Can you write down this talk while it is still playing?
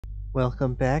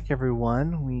Welcome back,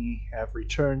 everyone. We have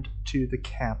returned to the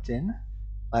captain.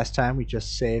 Last time we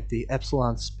just saved the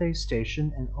Epsilon space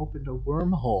station and opened a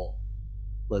wormhole.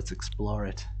 Let's explore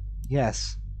it.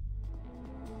 Yes.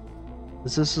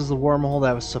 This is the wormhole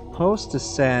that was supposed to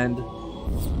send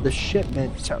the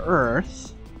shipment to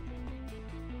Earth.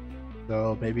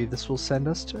 So maybe this will send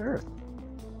us to Earth.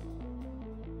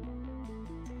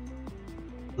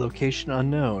 Location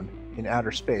unknown. In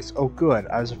outer space. Oh good,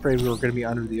 I was afraid we were going to be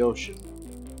under the ocean.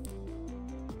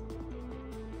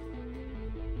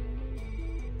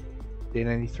 Day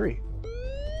 93.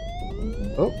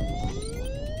 Oh.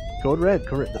 Code red.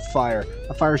 The fire.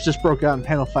 A fire's just broke out in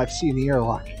panel 5C in the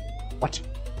airlock. What?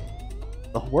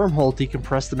 The wormhole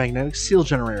decompressed the magnetic seal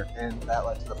generator, and that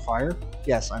led to the fire?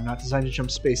 Yes, I'm not designed to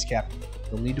jump space, Captain.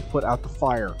 You'll need to put out the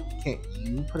fire. Can't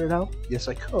you put it out? Yes,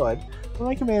 I could. But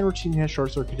my command routine has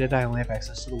short-circuited and lamp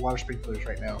access to the water sprinklers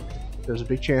right now. There's a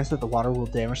big chance that the water will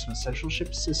damage some essential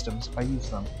ship systems if I use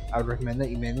them. I would recommend that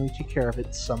you manually take care of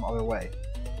it some other way.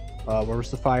 Where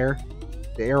was the fire?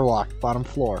 The airlock, bottom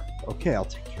floor. Okay, I'll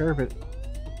take care of it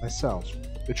myself.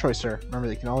 Good choice, sir. Remember,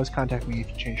 they can always contact me if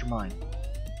you change your mind.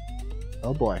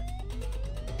 Oh boy.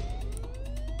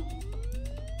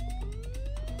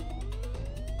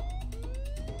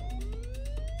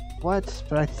 What?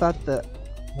 But I thought that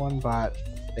one bot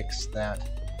fixed that.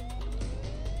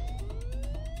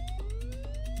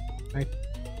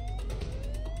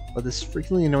 But this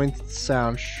freakingly annoying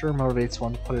sound sure motivates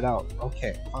one to put it out.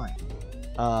 Okay, fine.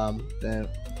 Then...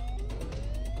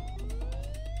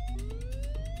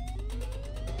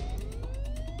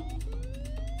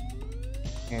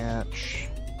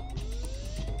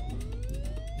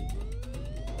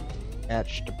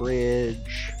 Catch the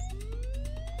bridge.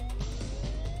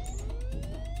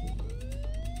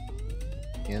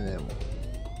 And then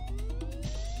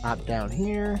hop down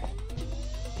here.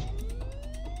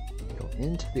 Go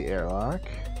into the airlock.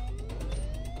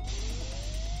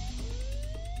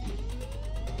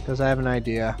 Because I have an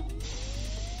idea.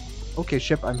 Okay,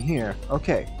 ship, I'm here.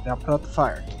 Okay, now put out the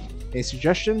fire. Any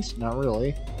suggestions? Not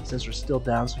really. Since we're still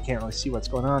down, so we can't really see what's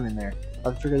going on in there.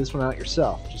 I'll figure this one out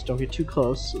yourself. Just don't get too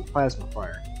close to the plasma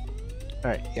fire.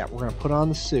 Alright, yeah, we're gonna put on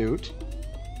the suit.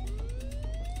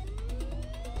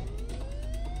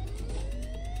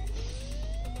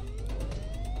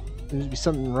 There's be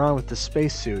something wrong with the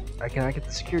spacesuit. I cannot get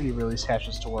the security release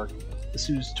hatches to work. The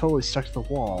suit is totally stuck to the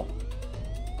wall.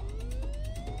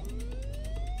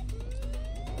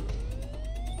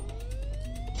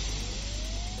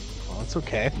 Well, that's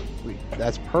okay.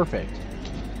 That's perfect.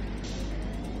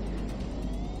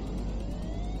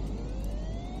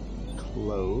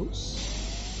 Close.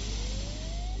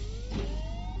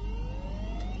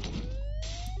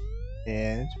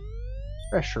 And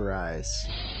pressurize.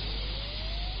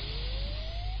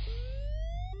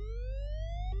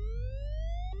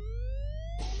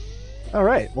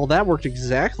 Alright, well that worked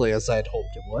exactly as I had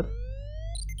hoped it would.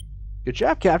 Good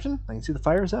job, Captain. I can see the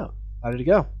fire is out. How did it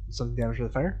go? Something damage to the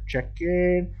fire? Check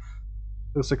in.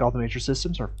 Looks like all the major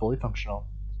systems are fully functional.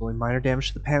 There's only minor damage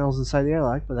to the panels inside the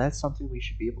airlock, but that's something we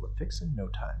should be able to fix in no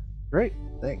time. Great,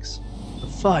 thanks. The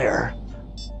fire.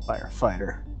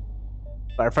 Firefighter.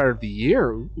 Firefighter of the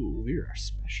year? Ooh, we are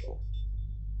special.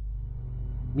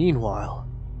 Meanwhile...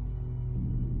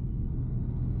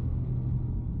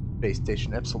 Space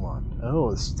Station Epsilon.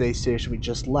 Oh, the space station we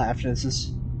just left. And is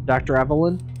this Dr.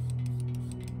 Evelyn?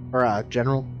 Or,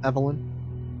 General Evelyn?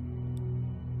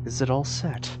 Is it all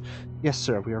set? Yes,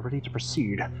 sir, we are ready to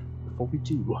proceed. Before we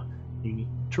do, we need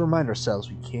to remind ourselves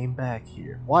we came back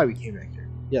here. Why we came back here?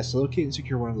 Yes, to locate and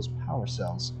secure one of those power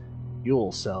cells.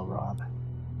 Fuel cell, Rob.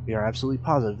 We are absolutely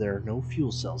positive there are no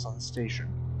fuel cells on the station.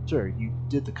 Sir, you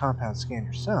did the compound scan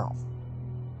yourself.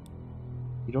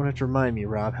 You don't have to remind me,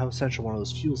 Rob, how essential one of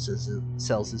those fuel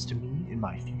cells is to me and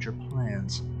my future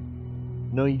plans.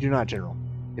 No, you do not, General.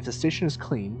 If the station is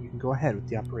clean, you can go ahead with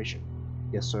the operation.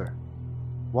 Yes, sir.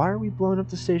 Why are we blowing up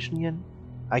the station again?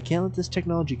 I can't let this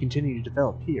technology continue to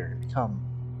develop here and become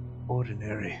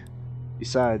ordinary.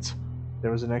 Besides,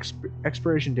 there was an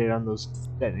expiration date on those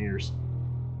detonators.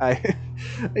 I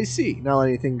see. Not let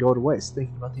anything go to waste.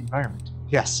 Thinking about the environment.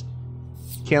 Yes.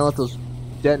 Can't let those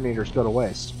detonators go to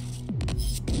waste.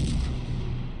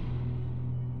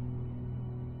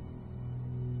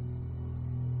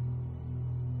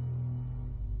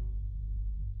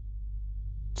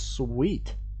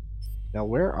 Sweet. Now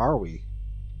where are we?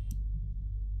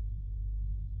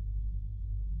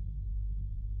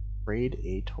 Raid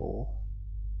Atoll.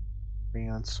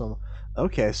 Bring on some...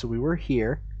 Okay, so we were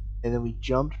here, and then we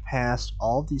jumped past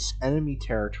all this enemy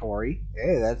territory.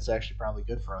 Hey, that's actually probably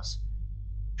good for us.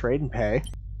 Trade and pay.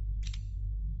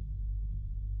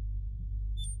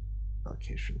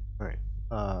 Location. Alright.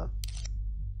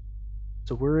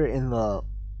 So we're in the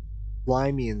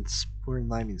we're in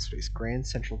Limian space. Grand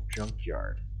Central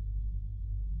Junkyard.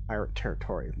 Pirate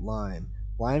territory. Lime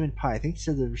and Pie. I think he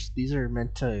said these are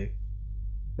meant to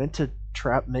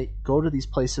go to these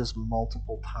places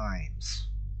multiple times.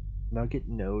 Now get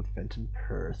node Fenton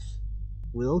Perth.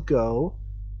 We'll go.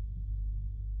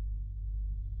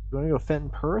 Do we want to go Fenton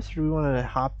Perth, or do we want to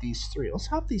hop these three? Let's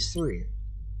hop these three.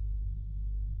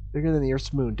 Bigger than the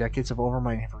Earth's moon, decades of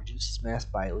overmining have reduced its mass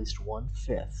by at least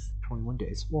 1/5. 21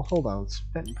 days. Well, hold on. It's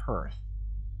Fenton Perth.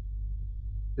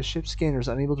 The ship's scanner is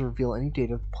unable to reveal any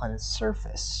data of the planet's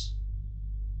surface.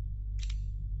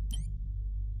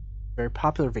 Very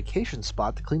popular vacation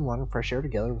spot, the clean water and fresh air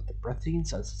together with the breathtaking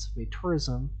sunsets have made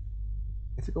tourism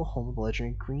mythical home of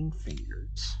legendary green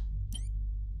fingers.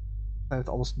 With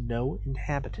almost no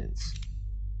inhabitants.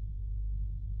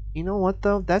 You know what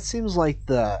though? That seems like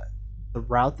the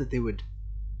route that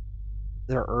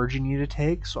they're urging you to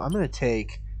take, so I'm gonna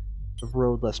take the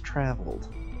road less traveled.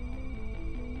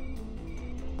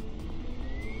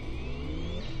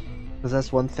 Because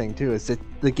that's one thing too, is that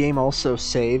the game also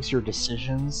saves your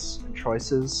decisions and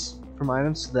choices from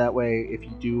items, so that way if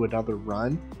you do another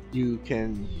run,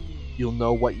 you'll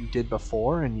know what you did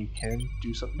before and you can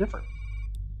do something different.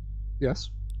 Yes.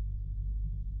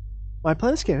 My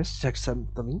planet scanners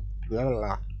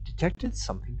detected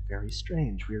something very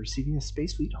strange. We are receiving a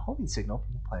space fleet homing signal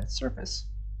from the planet's surface.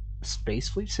 A space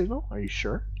fleet signal? Are you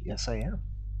sure? Yes, I am.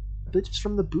 I believe it's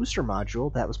from the booster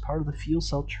module that was part of the fuel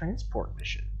cell transport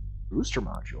mission. Booster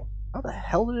module? How the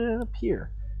hell did it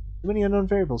appear? Too many unknown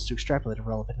variables to extrapolate a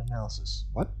relevant analysis.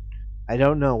 What? I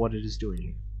don't know what it is doing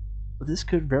here. But this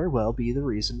could very well be the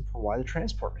reason for why the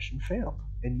transport mission failed,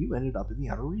 and you ended up in the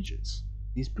outer regions.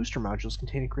 These booster modules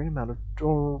contain a great amount of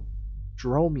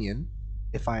dromium,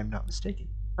 if I am not mistaken.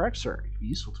 Correct, sir. It could be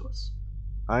useful to us.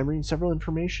 I'm reading several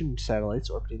information satellites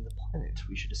orbiting the planet.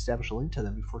 We should establish a link to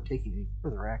them before taking any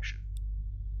further action.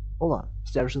 Hold on.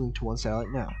 Establish a link to one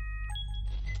satellite now.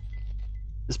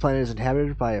 This planet is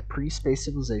inhabited by a pre-space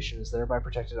civilization and is thereby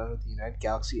protected under the United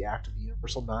Galaxy Act of the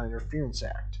Universal Non-Interference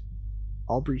Act.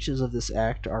 All breaches of this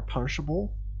act are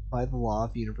punishable by the law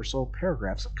of universal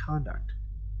paragraphs of conduct.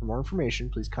 For more information,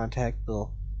 please contact the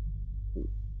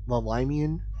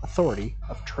Limian Authority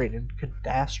of Trade and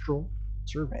Cadastral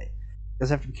Survey. You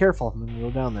guys have to be careful if I'm going to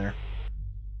go down there.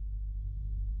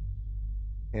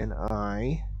 And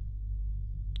I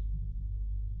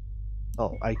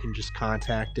can just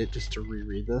contact it just to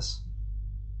reread this?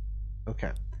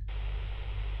 Okay.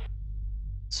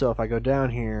 So if I go down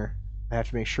here, I have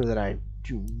to make sure that I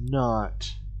do not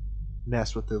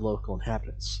mess with the local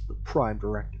inhabitants. The prime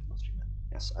directive must be met.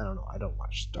 Yes, I don't know. I don't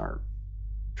watch Star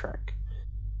Trek.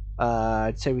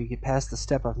 I'd say we get past the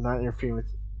step of not interfering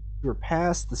with... We're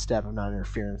past the step of not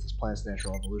interfering with this planet's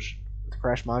natural evolution. With the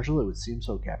crash module, it would seem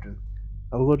so, Captain.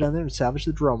 I will go down there and salvage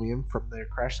the dromium from their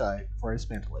crash site before I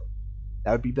dismantle it.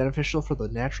 That would be beneficial for the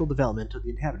natural development of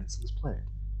the inhabitants of this planet.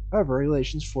 However,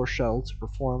 regulations force shuttle to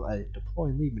perform a deploy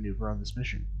and leave maneuver on this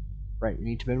mission. Right, we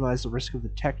need to minimize the risk of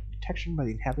detection by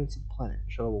the inhabitants of the planet.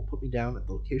 Shuttle will put me down at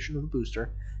the location of the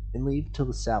booster and leave until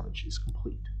the salvage is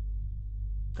complete.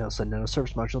 I'll send down a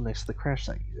service module next to the crash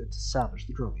site to salvage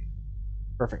the dromium.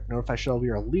 Perfect. Notify shuttle we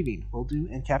are leaving. Will do.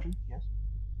 And Captain? Yes?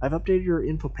 I've updated your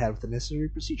info pad with the necessary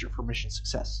procedure for mission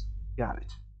success. Got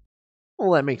it.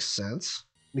 Well, that makes sense.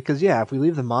 Because, yeah, if we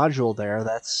leave the module there,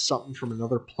 that's something from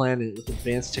another planet with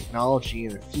advanced technology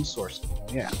and a fuel source.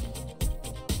 Yeah.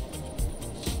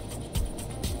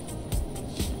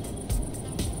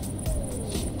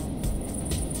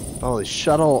 Oh, the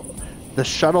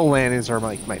shuttle landings are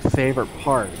like my favorite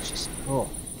part. It's just,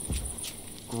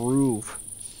 groove.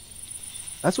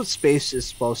 That's what space is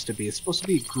supposed to be. It's supposed to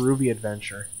be a groovy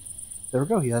adventure. There we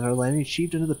go. You had our landing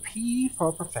achieved into the P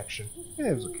for perfection. Yeah,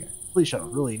 it was okay. Please, shuttle.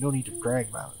 Really, no need to brag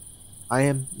about it. I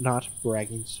am not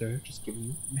bragging, sir. Just giving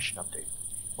you a mission update.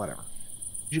 Whatever.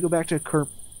 You should go back to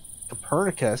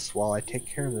Copernicus while I take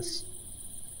care of this.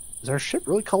 Is our ship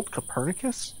really called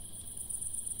Copernicus?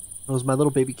 It was my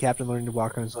little baby captain learning to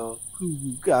walk on his own. Ooh,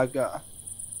 gaga.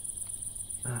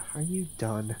 Are you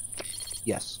done?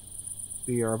 Yes.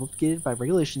 We are obligated by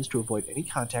regulations to avoid any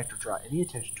contact or draw any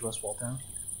attention to us while down here.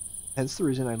 Hence the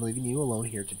reason I'm leaving you alone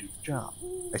here to do the job.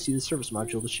 I see the service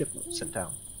module of the ship sent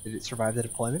down. Did it survive the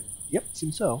deployment? Yep,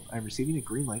 seems so. I'm receiving a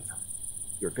green light from it.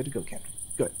 You're good to go, Captain.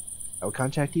 Good. I will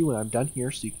contact you when I'm done here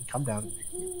so you can come down and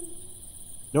pick me up.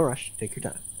 No rush. Take your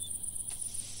time.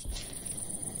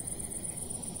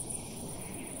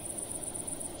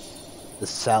 The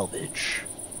salvage.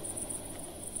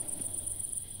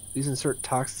 Please insert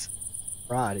Tox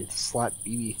rod into slot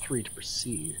BB3 to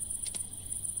proceed.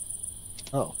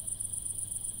 Oh.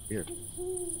 Weird.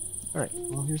 Alright,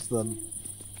 well here's the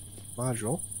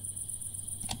module.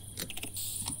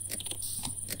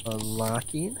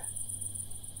 Unlocking.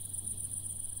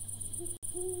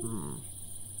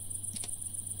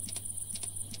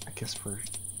 I guess we're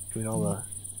doing all the...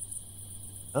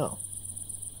 Oh.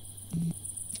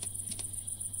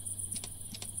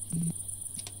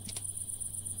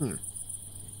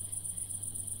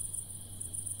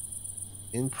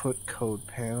 Input code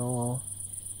panel.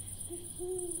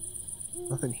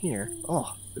 Nothing here.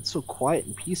 Oh, it's so quiet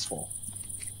and peaceful.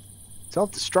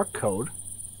 Self-destruct code.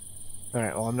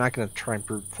 Alright, well I'm not going to try and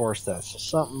brute force that. So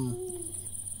something...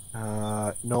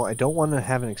 no, I don't want to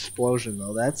have an explosion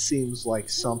though. That seems like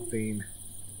something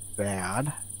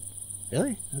bad.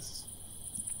 Really?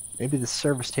 Maybe the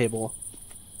service table.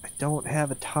 I don't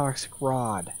have a toxic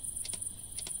rod.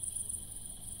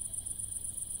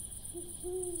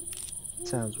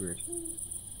 Sounds weird.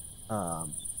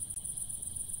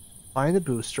 Find the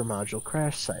booster module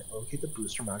crash site. Locate the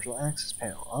booster module access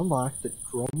panel. Unlock the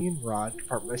chromium rod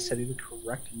compartment by setting the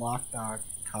correct lock-dog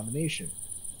combination.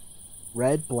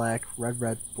 Red, black, red,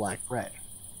 red, black, red.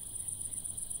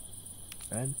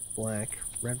 Red, black,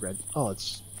 red, red. Oh,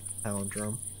 it's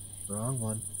palindrome. Wrong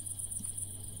one.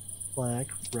 Black,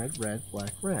 red, red,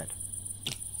 black, red.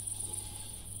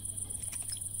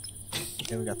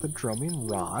 And we got the drumming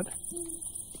rod.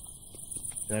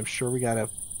 And I'm sure we gotta...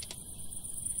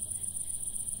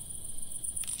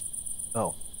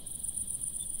 Oh.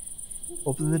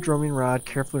 Open the drumming rod,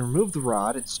 carefully remove the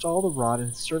rod, install the rod in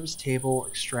the service table,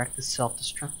 extract the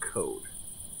self-destruct code.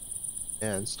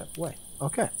 And step away.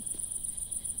 Okay.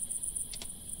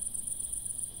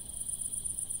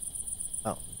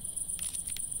 Oh.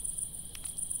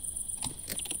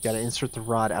 Gotta insert the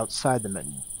rod outside the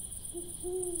menu.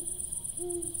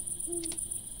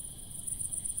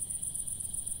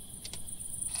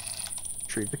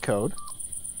 Retrieve the code.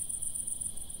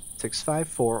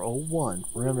 65401.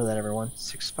 Remember that, everyone.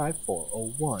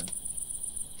 65401.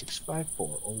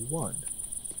 65401.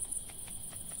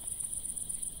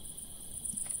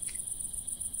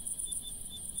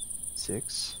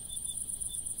 Six,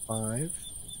 5,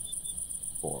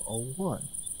 401.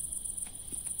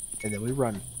 And then we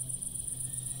run.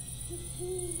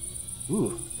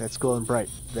 Ooh, that's glowing bright.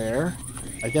 There.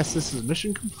 I guess this is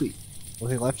mission complete.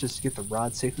 Only thing left is to get the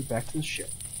rod safely back to the ship.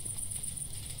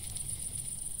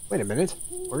 Wait a minute.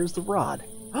 Where's the rod?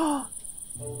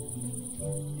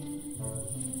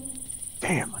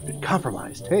 Damn, I've been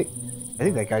compromised. Hey, I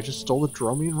think that guy just stole the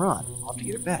Dromian rod. I'll have to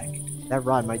get it back. That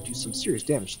rod might do some serious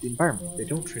damage to the environment if they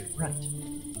don't treat it right.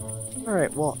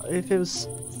 Alright, well, if it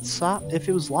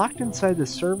was locked inside the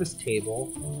service table,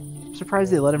 I'm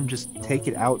surprised they let him just take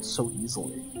it out so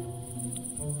easily.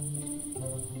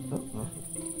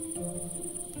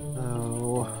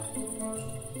 Oh.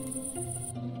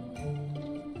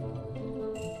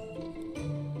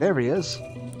 There he is.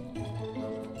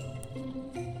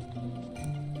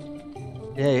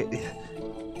 Yeah,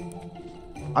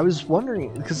 I was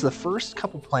wondering, because the first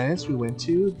couple planets we went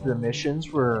to, the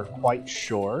missions were quite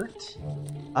short.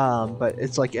 But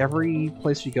it's like every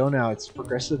place we go now, it's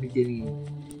progressively getting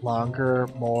longer,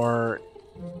 more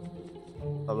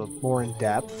in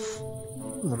depth.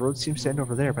 The road seems to end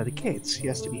over there by the gates. He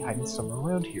has to be hiding somewhere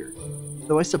around here.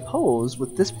 Though I suppose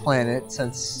with this planet,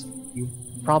 since you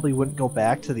probably wouldn't go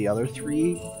back to the other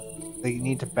three, they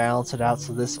need to balance it out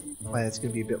so this planet's going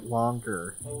to be a bit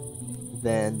longer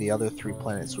than the other three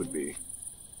planets would be,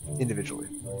 individually.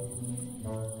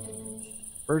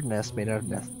 Bird nest made out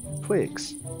of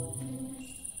twigs.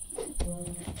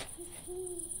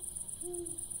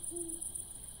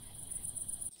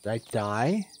 Did I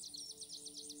die?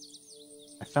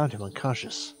 I found him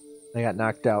unconscious. I got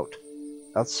knocked out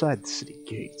outside the city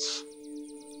gates.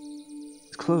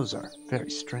 His clothes are very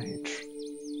strange.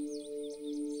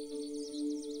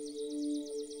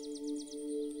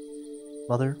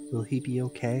 Mother, will he be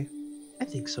okay? I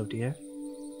think so, dear.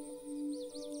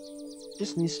 He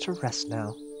just needs to rest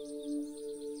now.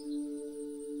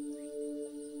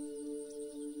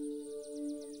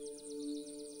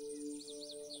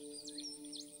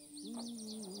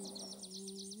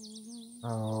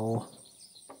 Oh.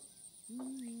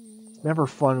 It's never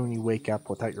fun when you wake up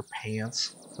without your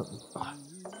pants.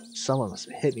 Someone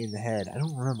must have hit me in the head. I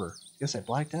don't remember. Guess I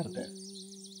blacked out a bit.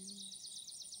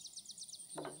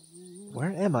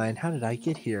 Where am I and how did I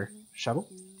get here? Shuttle?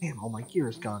 Damn, all my gear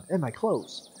is gone. And my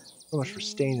clothes. So much for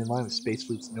staying in line with Space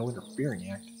Fleet's No Interfering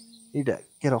Act. Need to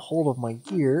get a hold of my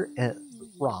gear and the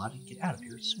rod and get out of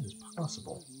here as soon as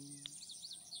possible.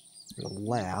 There's a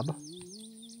lab.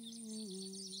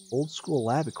 Old school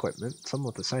lab equipment.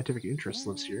 Someone with a scientific interest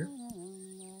lives here.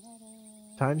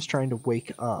 Time's trying to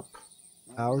wake up.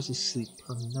 Hours of sleep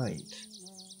per night.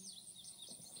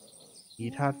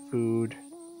 Eat hot food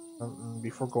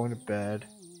before going to bed.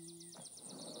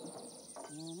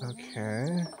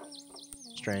 Okay.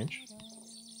 Strange.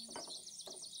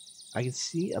 I can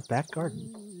see a back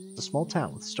garden. It's a small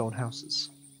town with stone houses.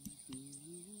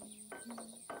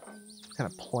 What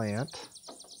kind of plant?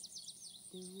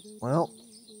 Well,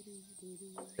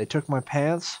 they took my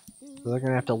pants, so they're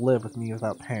gonna have to live with me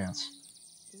without pants.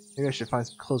 Maybe I should find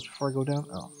some clothes before I go down.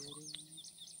 Oh.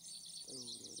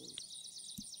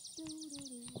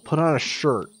 I'll put on a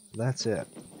shirt. That's it.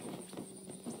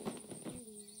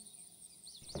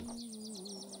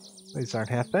 These aren't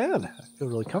half bad. I feel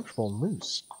really comfortable and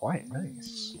loose. Quiet,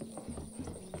 nice.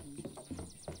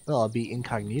 Well, I'll be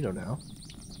incognito now.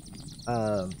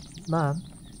 Mom?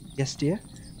 Yes, dear?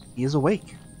 He is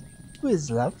awake. Who is,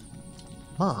 love?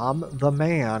 Mom, the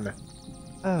man.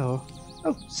 Oh.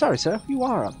 Oh, sorry, sir. You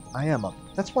are up. I am up.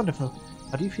 That's wonderful.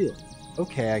 How do you feel?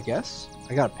 Okay, I guess.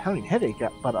 I got a pounding headache,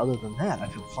 but other than that, I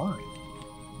feel fine.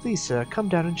 Please, sir, come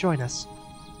down and join us.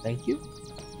 Thank you.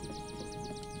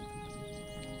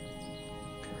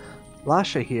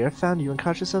 Lasha here found you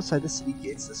unconscious outside the city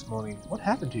gates this morning. What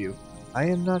happened to you? I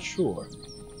am not sure.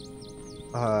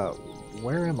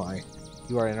 Where am I?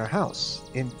 You are in our house,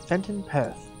 in Fenton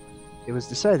Perth. It was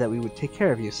decided that we would take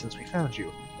care of you since we found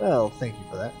you. Well, thank you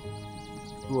for that.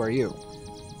 Who are you?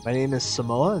 My name is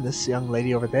Samoa, and this young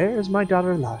lady over there is my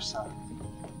daughter Lasha.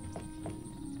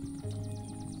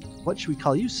 What should we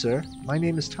call you, sir? My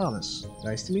name is Thomas.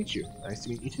 Nice to meet you. Nice to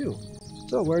meet you too.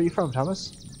 So, where are you from,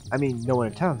 Thomas? I mean, no one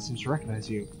in town seems to recognize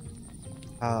you.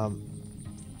 I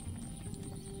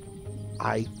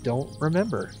don't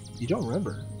remember. You don't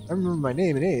remember? I remember my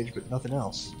name and age, but nothing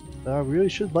else. I really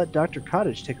should let Dr.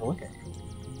 Cottage take a look at you.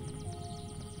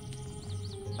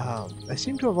 I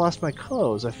seem to have lost my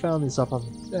clothes. I found these up on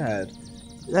the bed.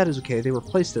 That is okay. They were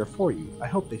placed there for you. I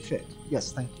hope they fit.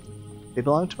 Yes, thank you. They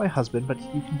belong to my husband, but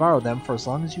you can borrow them for as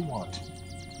long as you want.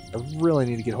 I really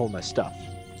need to get hold of my stuff.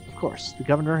 Of course, the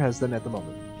governor has them at the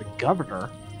moment. The governor?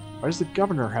 Why does the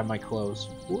governor have my clothes?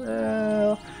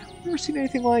 Well, I've never seen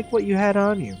anything like what you had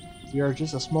on you. We are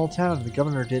just a small town, and the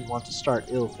governor didn't want to start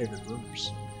ill-favored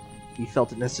rumors. He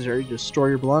felt it necessary to store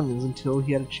your belongings until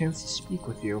he had a chance to speak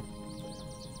with you.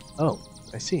 Oh,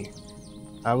 I see.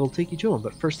 I will take you to him,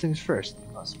 but first things first,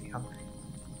 you must be hungry.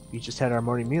 We just had our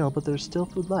morning meal, but there's still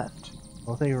food left.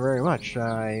 Well, thank you very much.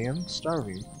 I am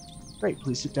starving. Great,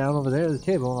 please sit down over there at the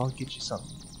table, and I'll get you some.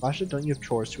 Lasha, don't you have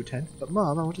chores to attend? But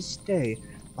Mom, I want to stay.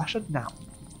 Lasha, now.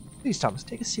 Please, Thomas,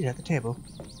 take a seat at the table.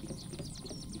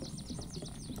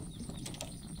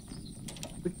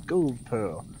 The gold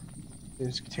pearl.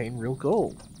 These contain real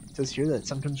gold. It says here that it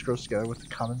sometimes grows together with the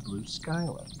common blue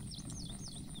skylight.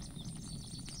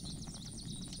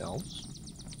 Else?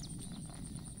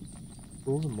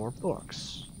 Rules and more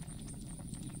books.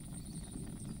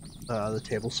 The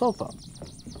table sofa.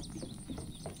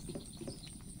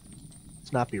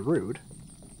 Let's not be rude.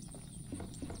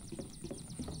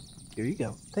 Here you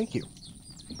go. Thank you.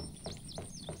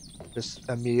 Just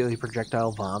immediately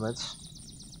projectile vomits.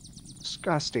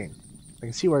 Disgusting. I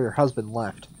can see why your husband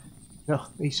left. No,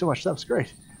 thank you so much. That was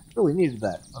great. Really needed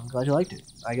that. I'm glad you liked it.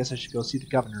 I guess I should go see the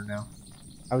governor now.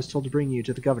 I was told to bring you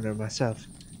to the governor myself.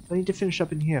 I need to finish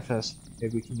up in here first.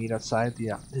 Maybe we can meet outside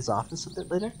his office a bit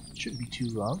later? It shouldn't be too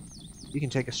long. You can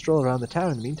take a stroll around the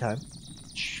town in the meantime.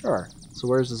 Sure. So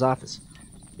where's his office?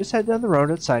 Just head down the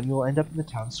road outside and you will end up in the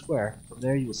town square. From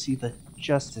there you will see the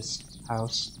Justice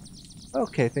House.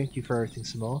 Okay, thank you for everything,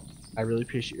 Samoa. I really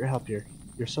appreciate your help here.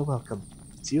 You're so welcome.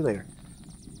 See you later.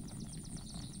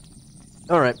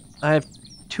 Alright, I have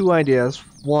two ideas.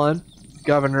 One, the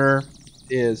governor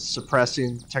is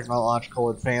suppressing technological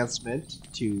advancement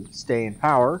to stay in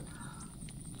power.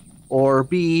 Or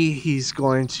B, he's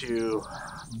going to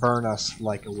burn us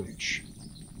like a witch.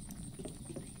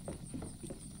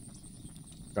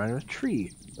 Drawing a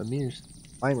tree. A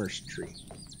mimer's tree.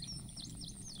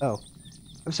 Oh.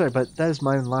 I'm sorry, but that is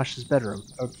mine and Lasha's bedroom.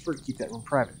 I would prefer to keep that room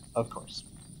private. Of course.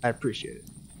 I appreciate it.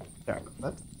 Sorry about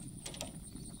that.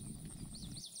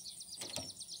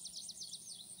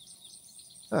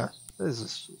 Huh. This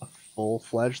is a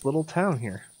full-fledged little town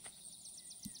here.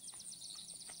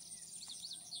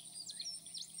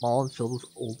 Small and filled with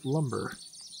old lumber.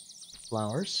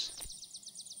 Flowers.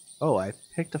 Oh, I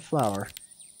picked a flower.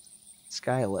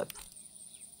 Skylip.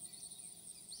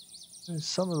 There's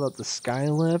something about the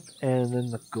skylip and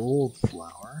then the gold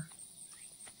flower.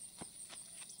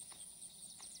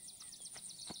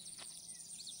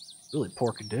 Really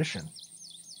poor condition.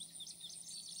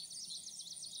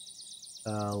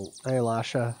 Hey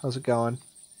Lasha, how's it going?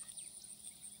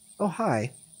 Oh,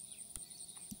 hi.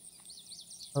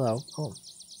 Hello. Oh,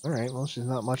 alright. Well, she's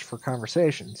not much for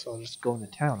conversation, so I'll just go into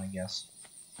town, I guess.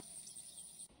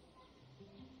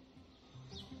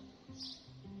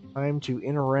 Time to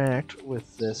interact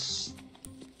with this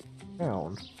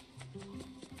town.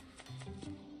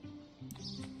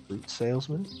 Fruit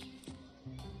salesman.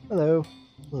 Hello.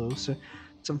 Hello, sir.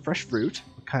 Some fresh fruit.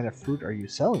 What kind of fruit are you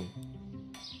selling?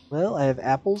 Well, I have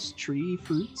apples, tree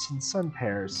fruits, and sun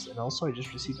pears, and also I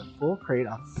just received a full crate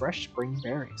of fresh spring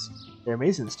berries. They're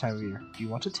amazing this time of year. Do you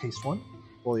want to taste one?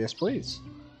 Well, yes, please.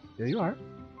 Here you are.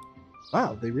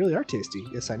 Wow, they really are tasty.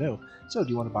 Yes, I know. So, do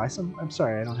you want to buy some? I'm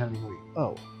sorry, I don't have any money.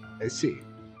 Oh, I see.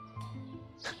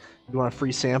 You want a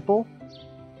free sample?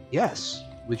 Yes.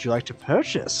 Would you like to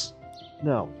purchase?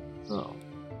 No. Oh.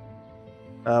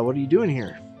 What are you doing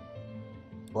here?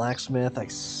 Blacksmith,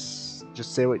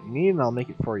 just say what you need and I'll make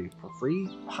it for you. For free?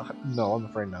 No, I'm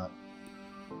afraid not.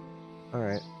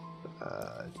 Alright.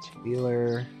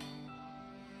 Tailor.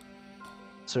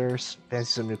 Sir,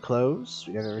 fancy some new clothes?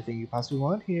 We have everything you possibly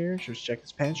want here. Shirts,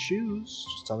 jackets, pants, shoes.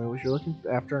 Just tell me what you're looking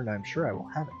after and I'm sure I will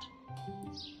have it.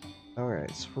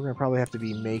 Alright, so we're gonna probably have to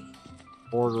be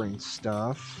ordering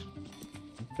stuff.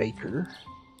 Baker.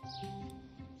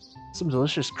 Some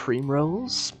delicious cream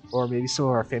rolls, or maybe some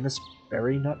of our famous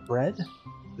berry nut bread.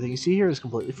 Everything you see here is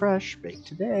completely fresh, baked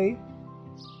today.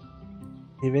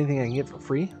 You have anything I can get for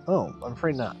free? Oh, I'm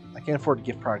afraid not. I can't afford to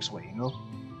give products away, you know?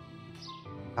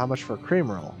 How much for a cream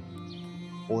roll?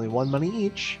 Only 1 money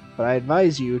each, but I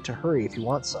advise you to hurry if you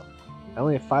want some. I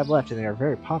only have 5 left and they are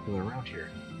very popular around here.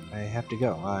 I have to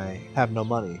go. I have no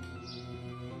money.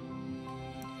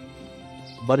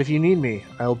 But if you need me,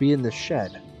 I will be in the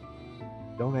shed.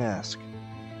 Don't ask.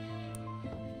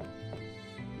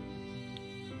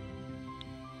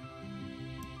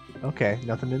 Okay,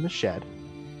 nothing in the shed.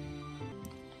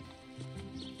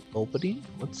 Opening?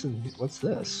 What's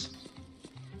this?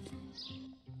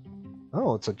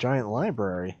 Oh, it's a giant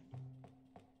library.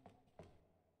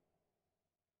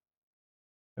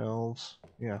 Shelves.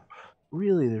 Yeah.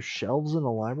 Really, there's shelves in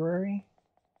a library?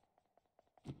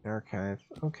 Archive.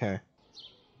 Okay.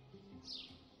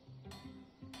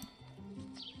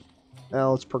 Now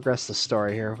let's progress the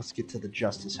story here. Let's get to the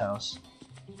Justice House.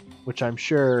 Which I'm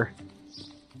sure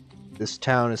this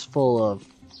town is full of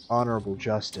honorable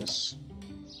justice.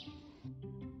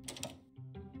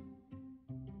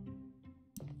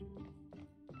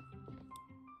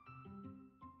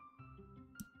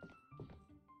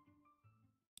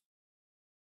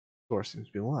 Door seems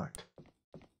to be locked.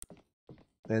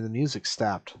 And the music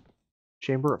stopped.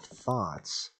 Chamber of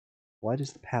Thoughts. Light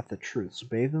is the path of truth, so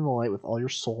bathe in the light with all your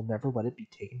soul, never let it be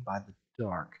taken by the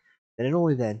dark. Then and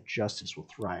only then, justice will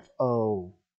thrive.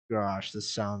 Oh gosh, this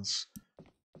sounds...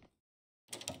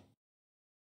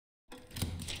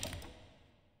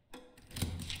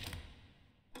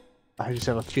 I just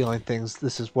have a feeling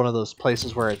this is one of those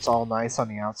places where it's all nice on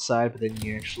the outside, but then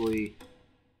you actually...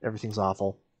 everything's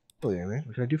awful. Well, anyway,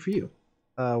 what can I do for you?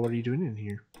 What are you doing in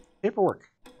here? Paperwork.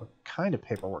 What kind of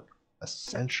paperwork?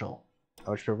 Essential.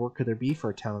 How much paperwork could there be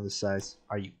for a town of this size?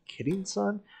 Are you kidding,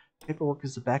 son? Paperwork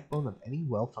is the backbone of any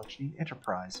well-functioning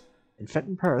enterprise, and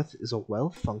Fenton Perth is a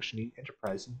well-functioning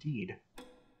enterprise indeed.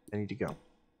 I need to go.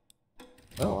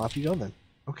 Well, off you go then.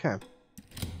 Okay.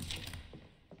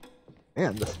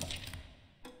 Man,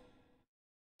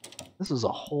 this is a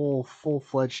whole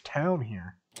full-fledged town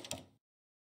here.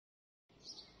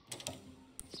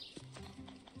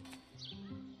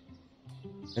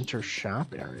 Enter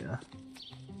shop area.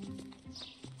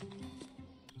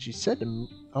 She said to...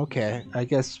 okay, I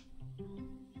guess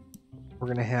we're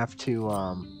gonna have to,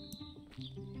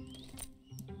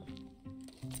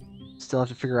 still have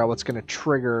to figure out what's gonna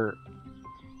trigger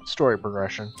story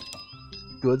progression.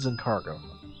 Goods and cargo.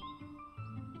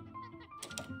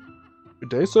 Good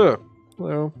day, sir.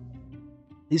 Hello.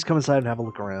 Please come inside and have a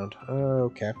look around.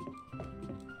 Okay.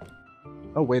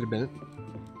 Oh, wait a minute.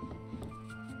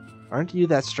 Aren't you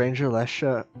that stranger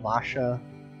Lassa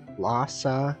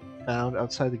found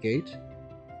outside the gate?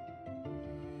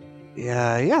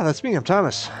 Yeah, that's me. I'm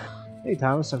Thomas. Hey,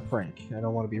 Thomas, I'm Frank. I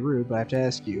don't want to be rude, but I have to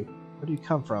ask you, where do you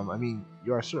come from? I mean,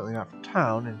 you are certainly not from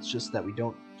town, and it's just that we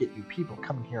don't get you people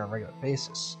coming here on a regular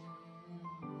basis.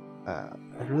 I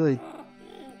really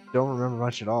don't remember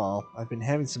much at all. I've been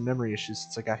having some memory issues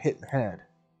since I got hit in the head.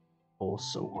 Oh,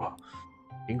 so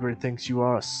Ingrid thinks you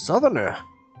are a southerner.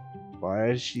 Why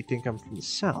does she think I'm from the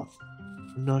south?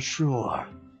 I'm not sure.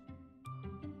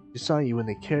 She saw you when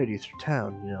they carried you through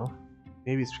town, you know.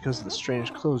 Maybe it's because of the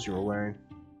strange clothes you were wearing.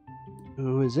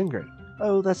 Who is Ingrid?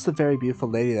 Oh, that's the very beautiful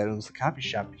lady that owns the coffee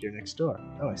shop here next door.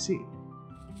 Oh, I see.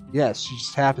 Yes, she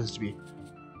just happens to be...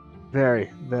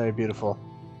 Very, very beautiful.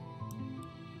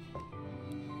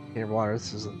 Here, water.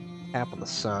 This is a tap on the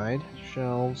side.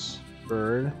 Shelves.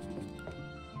 Bird.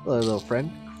 Hello, little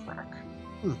friend. Crack.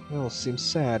 That almost seems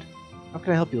sad. How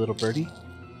can I help you, little birdie?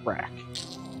 Crack.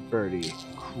 Birdie.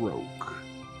 Croak.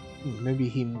 Maybe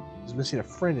he is missing a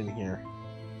friend in here.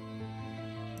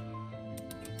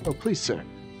 Oh, please, sir.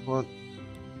 Well,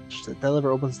 that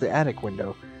lever opens the attic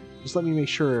window. Just let me make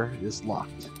sure it is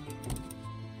locked.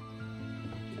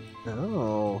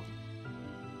 Oh.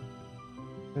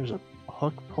 There's a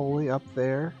hook pulley up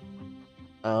there.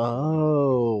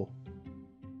 Oh.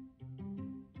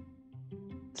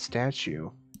 Statue.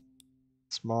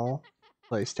 Small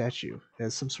clay statue. It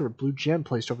has some sort of blue gem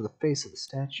placed over the face of the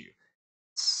statue.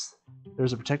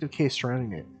 There's a protective case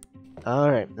surrounding it.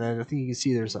 Alright, and I think you can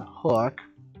see there's a hook.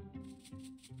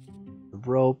 The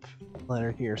rope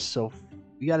ladder here, so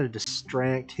we gotta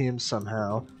distract him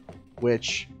somehow,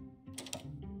 which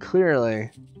clearly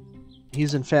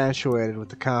he's infatuated with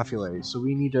the coffee lady, so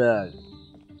we need to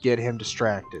get him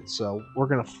distracted. So we're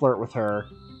gonna flirt with her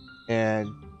and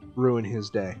ruin his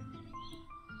day.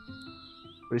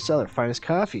 What do you sell there? Finest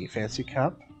coffee. Fancy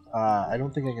cup? I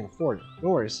don't think I can afford it. No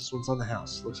worries, this one's on the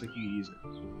house. Looks like you can use it.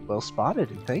 Well spotted,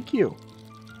 and thank you.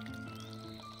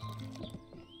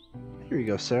 Here you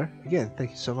go, sir. Again,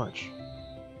 thank you so much.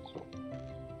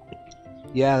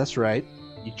 Yeah, that's right.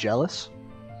 You jealous?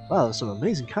 Wow, that's some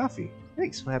amazing coffee.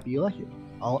 Thanks, I'm happy you like it.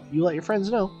 You let your friends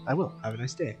know. I will. Have a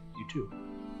nice day. You too.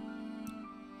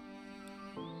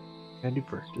 And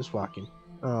duper, just walking.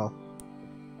 Oh.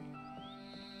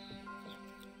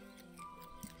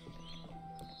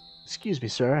 Excuse me,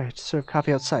 sir. I have to serve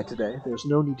coffee outside today. There's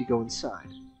no need to go inside.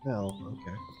 No,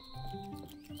 okay.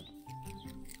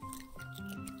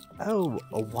 Oh,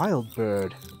 a wild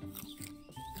bird.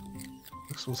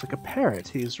 Looks almost like a parrot.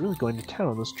 He's really going to town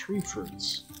on those tree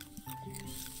fruits.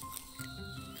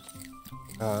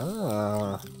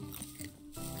 Ah.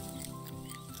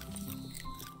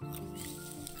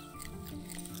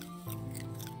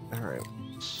 Alright,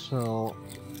 so...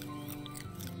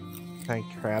 Can I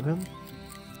grab him?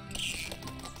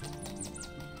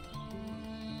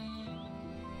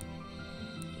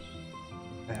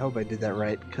 I hope I did that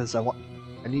right, because I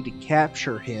need to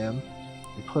capture him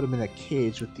and put him in a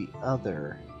cage with the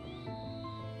other.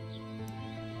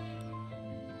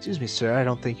 Excuse me, sir, I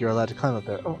don't think you're allowed to climb up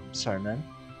there. Oh, sorry, man.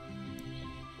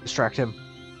 Distract him.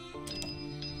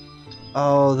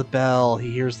 Oh, the bell.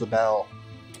 He hears the bell.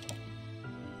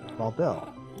 Small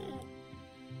bell.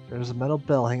 There's a metal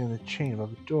bell hanging on the chain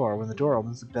above the door. When the door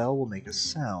opens, the bell will make a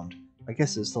sound. I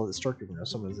guess it's still destructive when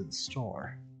someone's in the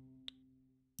store.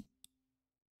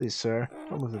 Please, sir,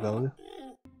 don't move the bell.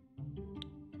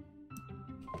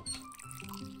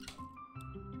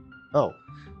 Oh,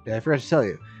 yeah, I forgot to tell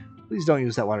you. Please don't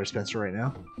use that water dispenser right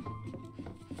now.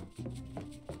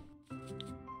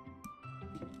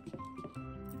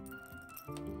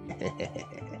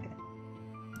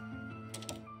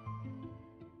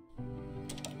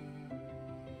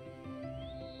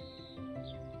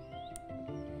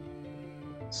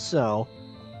 So,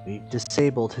 we've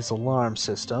disabled his alarm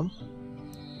system.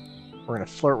 We're gonna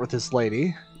flirt with this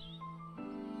lady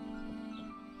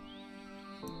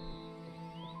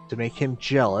to make him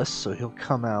jealous, so he'll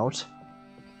come out.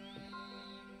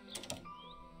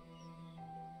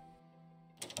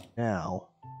 Now,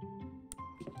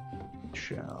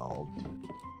 shall do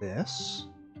this.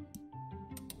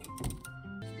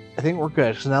 I think we're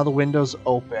good, because now the window's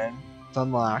open. It's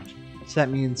unlocked. So that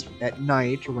means at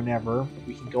night, or whenever,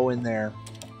 we can go in there,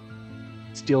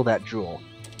 steal that jewel.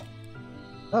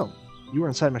 Oh, you were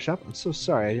inside my shop? I'm so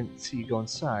sorry, I didn't see you go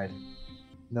inside.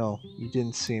 No, you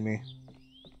didn't see me.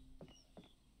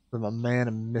 I'm a man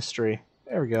of mystery.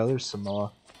 There we go, there's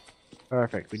Samoa.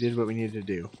 Perfect, we did what we needed to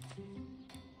do.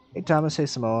 Hey Thomas, hey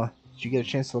Samoa. Did you get a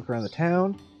chance to look around the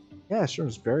town? Yeah, sure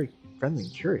was very friendly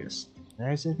and curious. Did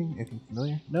I see anything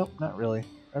familiar? Nope, not really.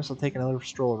 I guess I'll take another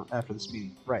stroll after this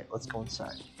meeting. Right, let's go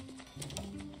inside.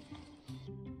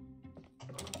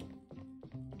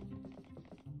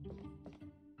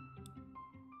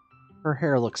 Her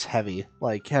hair looks heavy,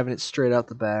 like having it straight out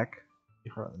the back.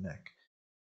 Her on the neck.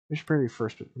 Mr. Prairie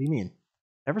first, but what do you mean?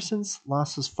 Ever since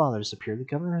Lass's father disappeared, the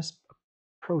governor has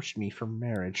approached me for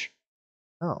marriage.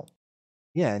 Oh.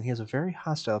 Yeah, and he has a very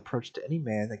hostile approach to any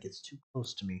man that gets too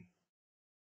close to me.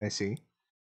 I see.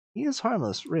 He is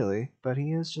harmless, really, but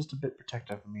he is just a bit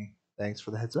protective of me. Thanks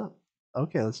for the heads up.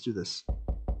 Okay, let's do this.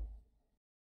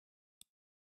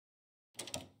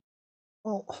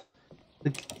 Well,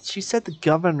 she said the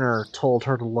governor told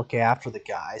her to look after the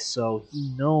guy, so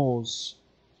he knows.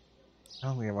 I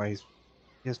don't know why he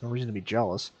has no reason to be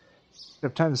jealous. If you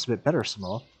have time, this is a bit better,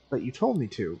 Samoa. But you told me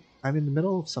to. I'm in the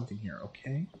middle of something here,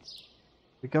 okay?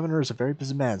 The governor is a very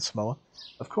busy man, Samoa.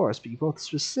 Of course, but you both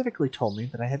specifically told me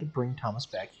that I had to bring Thomas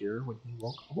back here when he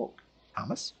awoke.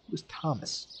 Thomas? Who's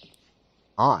Thomas?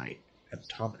 I am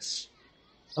Thomas.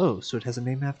 Oh, so it has a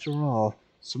name after all.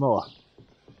 Samoa.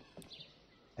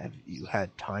 Have you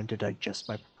had time to digest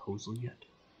my proposal yet?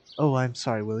 Oh, I'm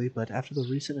sorry, Willie, but after the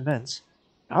recent events...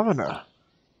 Governor!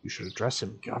 You should address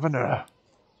him, Governor.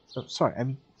 Oh, sorry, I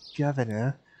mean,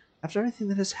 Governor. After everything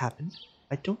that has happened,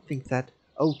 I don't think that...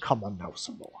 Oh, come on now,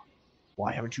 Samoa.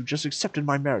 Why haven't you just accepted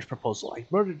my marriage proposal? I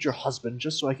murdered your husband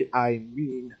just so I could...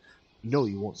 you know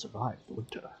you won't survive the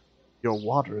winter. Your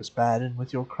water is bad, and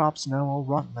with your crops now all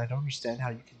rotten, I don't understand how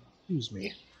you can refuse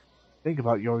me. Think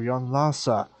about your young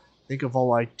Lhasa. Think of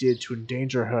all I did to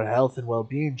endanger her health and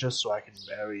well-being just so I can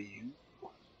marry you.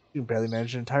 You can barely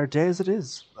manage an entire day as it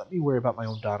is. Let me worry about my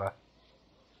own daughter.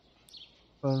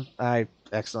 I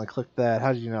accidentally clicked that.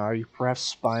 How did you know? Are you perhaps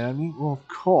spying on me? Well, of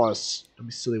course. Don't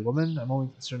be silly, woman. I'm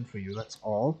only concerned for you, that's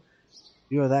all.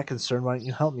 If you are that concerned, why don't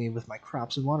you help me with my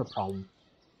crops and water problem?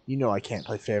 You know I can't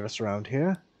play favorites around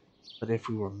here. But if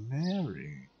we were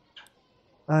married...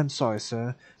 I'm sorry,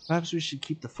 sir. Perhaps we should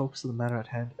keep the focus of the matter at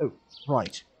hand. Oh,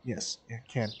 right. Yes, you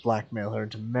can't blackmail her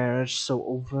into marriage so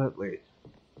overtly.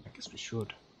 I guess we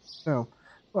should. So,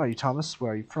 where are you, Thomas?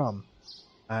 Where are you from?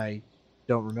 I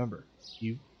don't remember.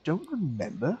 You don't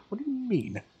remember? What do you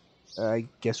mean? I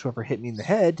guess whoever hit me in the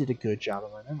head did a good job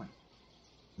of my memory.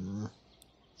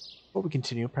 Before we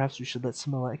continue, perhaps we should let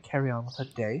Samoa carry on with her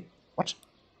day. What?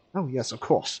 Oh, yes, of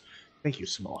course. Thank you,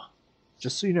 Samoa.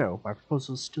 Just so you know, my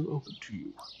proposal is still open to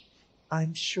you.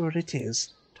 I'm sure it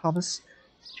is. Thomas,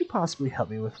 could you possibly help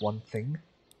me with one thing?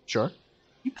 Sure. Could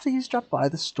you please drop by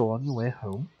the store on your way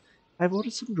home? I've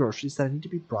ordered some groceries that need to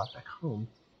be brought back home.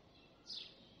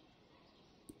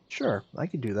 Sure, I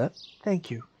can do that.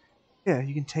 Thank you. Here,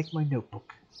 you can take my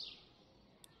notebook.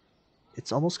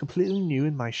 It's almost completely new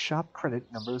and my shop credit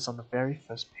number is on the very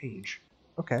first page.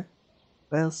 Okay.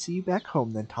 Well, see you back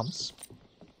home then, Thomas.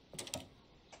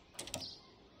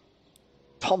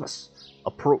 Thomas,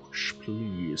 approach,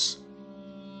 please.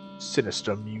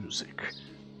 Sinister music.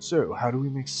 So, how do we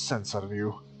make sense out of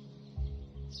you?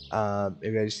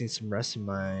 Maybe I just need some rest and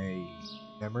my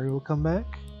memory will come back?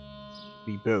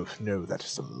 We both know that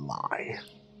is a lie.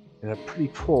 And a pretty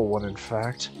poor one, in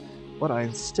fact. What I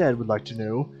instead would like to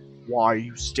know, why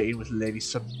you stayed with Lady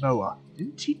Samoa.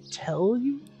 Didn't he tell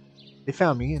you? They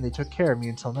found me, and they took care of me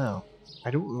until now.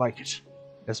 I don't like it.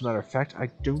 As a matter of fact, I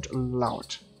don't allow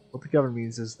it. What the government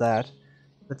means is that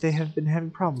they have been having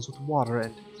problems with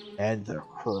water and their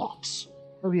crops.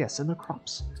 Oh yes, and their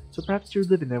crops. So perhaps your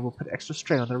living there will put extra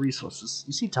strain on their resources.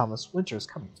 You see, Thomas, winter is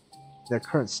coming. In their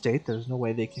current state, there is no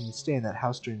way they can stay in that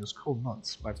house during those cold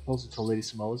months. My proposal to Lady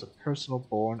Samoa is a proposal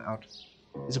born out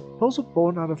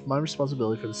of my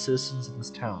responsibility for the citizens of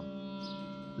this town.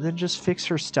 Then just fix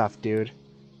her stuff, dude.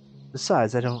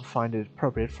 Besides, I don't find it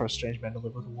appropriate for a strange man to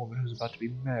live with a woman who's about to be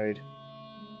married.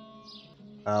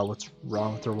 What's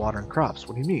wrong with their water and crops?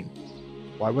 What do you mean?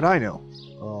 Why would I know?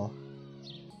 Well,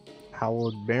 how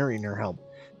would marrying her help?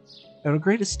 On a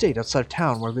great estate outside of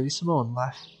town where Lady Samoa and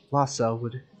Lhasa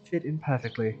would fit in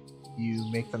perfectly.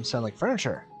 You make them sound like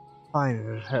furniture.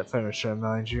 Fine furniture,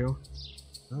 mind you.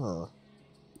 Oh.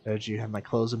 Do you have my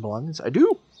clothes and belongings? I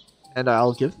do! And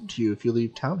I'll give them to you if you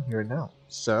leave town here and now.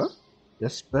 Sir?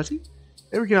 Yes, Bertie?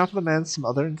 Maybe we can offer the man some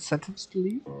other incentives to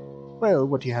leave? Well,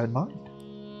 what do you have in mind?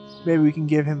 Maybe we can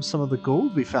give him some of the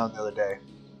gold we found the other day.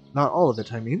 Not all of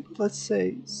it, I mean, but let's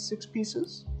say 6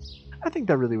 pieces. I think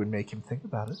that really would make him think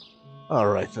about it.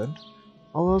 Alright then.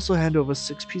 I'll also hand over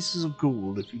 6 pieces of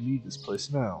gold if you leave this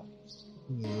place now.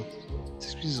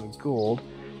 6 pieces of gold?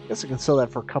 Guess I can sell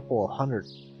that for a couple of hundred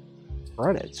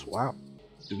credits. Wow.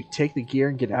 Do we take the gear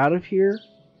and get out of here?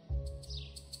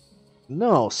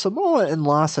 No, Samoa and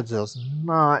Lhasa does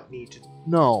not need to...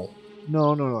 No.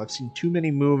 No. I've seen too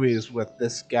many movies with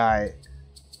this guy.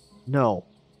 No.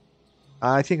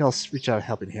 I think I'll reach out a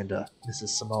helping hand to Mrs.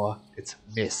 Samoa. It's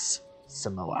Miss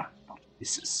Samoa, not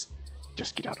Mrs.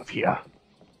 Just get out of here.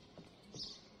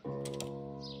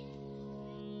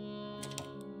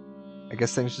 I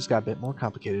guess things just got a bit more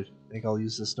complicated. I think I'll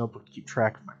use this notebook to keep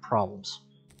track of my problems.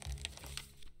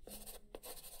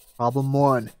 Problem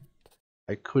 1.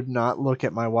 I could not look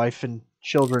at my wife and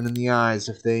children in the eyes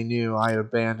if they knew I had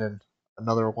abandoned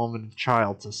another woman and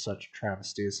child to such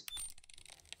travesties.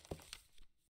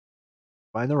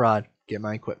 Find the rod, get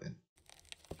my equipment.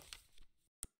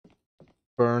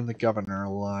 Burn the governor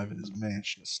alive in his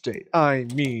mansion estate. I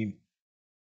mean...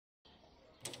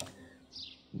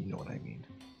 You know what I mean.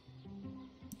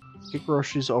 Get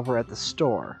groceries over at the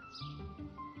store.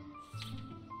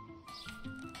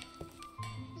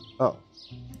 Oh.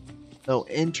 Oh,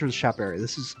 enter the shop area.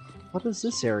 This is... What is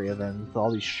this area, then, with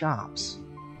all these shops?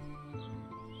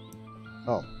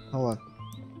 Oh, hold on.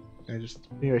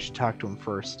 Maybe I should talk to him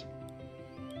first.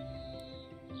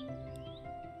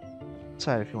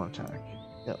 Decide if you want to talk.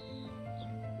 Yep.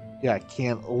 Yeah, I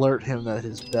can't alert him that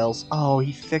his bell's... Oh,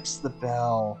 he fixed the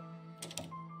bell.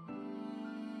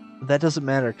 But that doesn't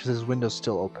matter, because his window's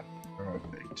still open.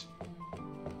 Perfect.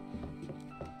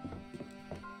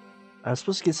 I was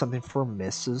supposed to get something for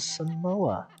Mrs.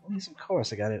 Samoa. Oh, yes, of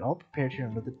course. I got it all prepared here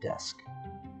under the desk.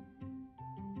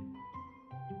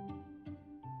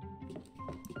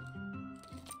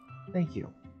 Thank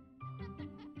you.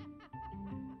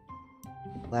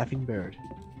 Laughing bird.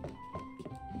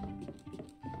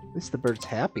 At least the bird's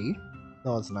happy.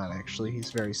 No, it's not actually.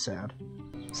 He's very sad.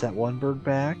 Is that one bird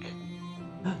back?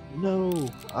 No!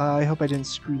 I hope I didn't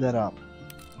screw that up.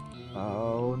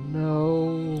 Oh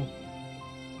no!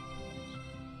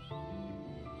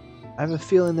 I have a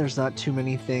feeling there's not too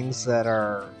many things that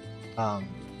are,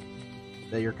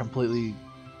 that you're completely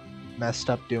messed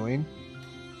up doing.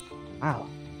 Wow.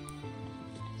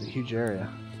 It's a huge area.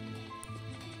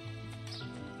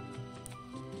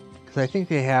 Because I think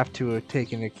they have to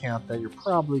take into account that you're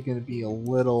probably going to be a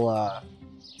little,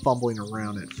 fumbling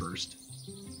around at first.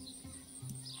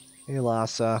 Hey,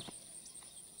 Lhasa.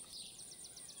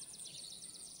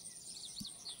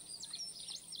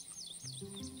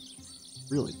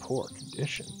 Really poor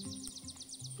condition.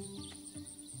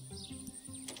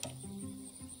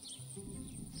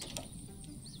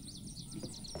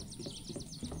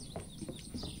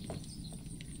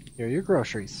 Here are your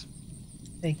groceries.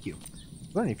 Thank you.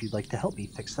 I'm wondering if you'd like to help me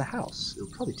fix the house. It'll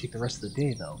probably take the rest of the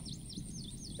day, though.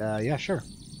 Yeah, sure.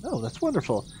 Oh, that's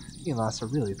wonderful. Me and Lhasa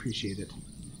really appreciate it.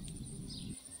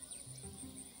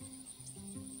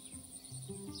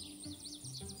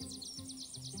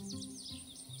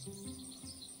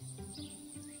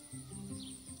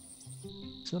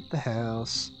 Up the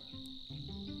house.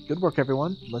 Good work,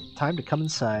 everyone. Time to come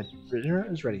inside. Dinner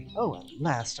is ready. Oh, at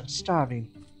last. I'm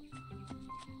starving.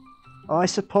 Oh, I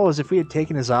suppose if we had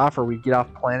taken his offer, we'd get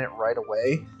off planet right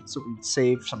away, so we'd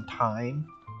save some time.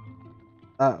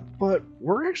 But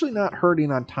we're actually not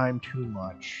hurting on time too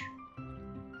much.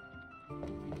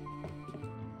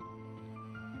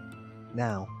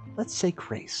 Now, let's say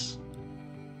grace.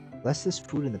 Bless this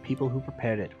food and the people who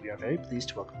prepared it. We are very pleased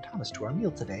to welcome Thomas to our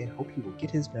meal today and hope he will get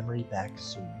his memory back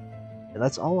soon. And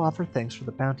let's all offer thanks for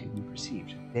the bounty we've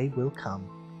received. Day will come.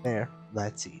 There,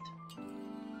 let's eat.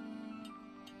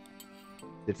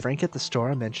 Did Frank at the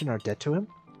store mention our debt to him?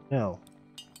 No.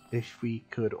 If we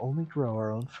could only grow our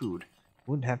own food,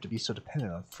 we wouldn't have to be so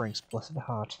dependent on Frank's blessed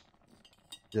heart.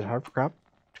 Is it hard for crop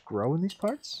to grow in these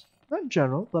parts? Not in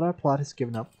general, but our plot has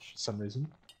given up for some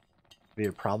reason. We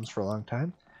had problems for a long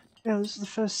time. Yeah, this is the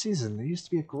first season. There used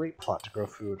to be a great plot to grow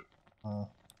food.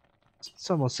 It's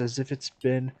almost as if it's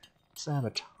been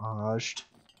sabotaged.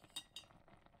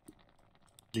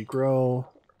 We grow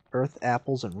earth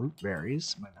apples and root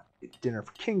berries. Might not be dinner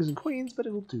for kings and queens, but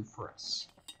it will do for us.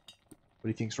 What do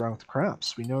you think's wrong with the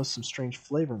crops? We noticed some strange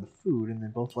flavor in the food, and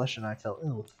then both Lesh and I fell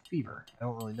ill with fever. I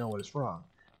don't really know what is wrong.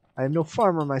 I am no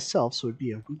farmer myself, so it would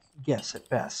be a weak guess at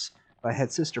best. But I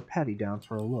had Sister Patty down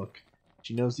for a look.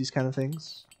 She knows these kind of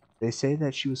things. They say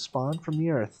that she was spawned from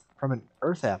the earth, from an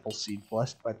earth apple seed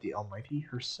blessed by the Almighty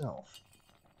herself.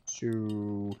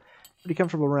 So, pretty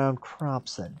comfortable around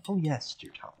crops then. Oh yes,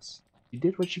 dear Thomas. She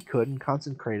did what she could and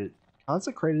consecrated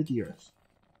the earth.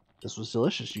 This was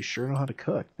delicious. You sure know how to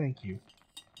cook. Thank you.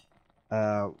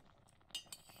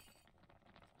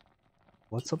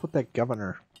 What's up with that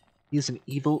governor? He is an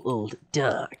evil old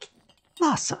dog.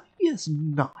 Lhasa, he is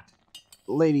not.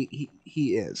 Lady,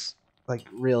 he is. Like,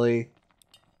 really?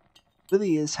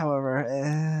 Really is,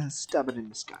 however, stubborn and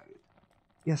misguided.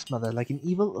 Yes, mother, like an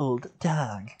evil old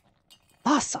dog.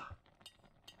 Lhasa!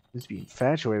 He's being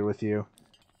infatuated with you.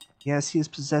 Yes, he is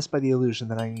possessed by the illusion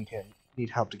that I need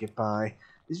help to get by.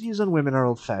 His views on women are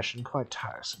old-fashioned, quite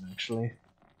tiresome, actually.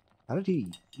 How did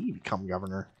he become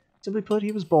governor? Simply put,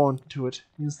 he was born to it.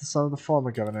 He is the son of the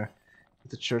former governor.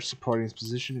 With the church supporting his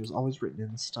position, it was always written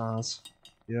in the stars.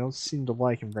 You don't seem to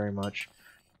like him very much.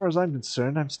 As far as I'm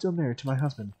concerned, I'm still married to my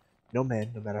husband. No man,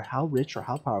 no matter how rich or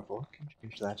how powerful, can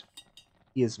change that.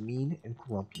 He is mean and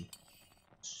grumpy.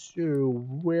 So,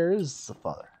 where is the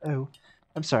father? Oh,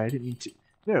 I'm sorry, I didn't mean to...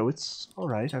 No, it's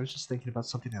alright, I was just thinking about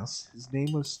something else. His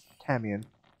name was Tamian.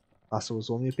 Lhasa was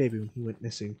only a baby when he went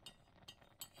missing.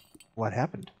 What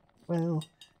happened? Well,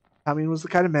 Tamian was the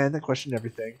kind of man that questioned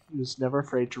everything. He was never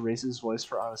afraid to raise his voice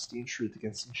for honesty and truth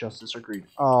against injustice or greed.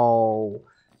 Oh,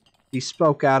 he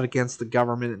spoke out against the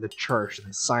government and the church, and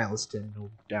they silenced him, no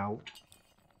doubt.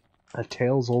 A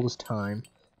tale as old as time.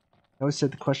 I always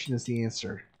said the question is the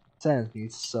answer. It saddens me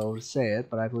so to say it,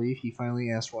 but I believe he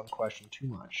finally asked one question too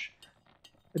much.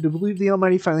 I do believe the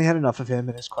Almighty finally had enough of him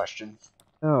and his question.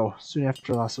 Oh, soon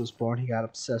after Lasso was born, he got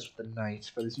obsessed with the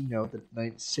night, for as you know, the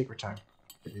night is sacred time.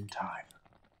 Forbidden time.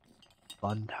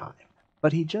 Fun time.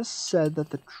 But he just said that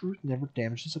the truth never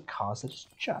damages a cause that is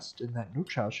just, and that no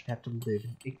child should have to live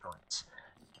in ignorance.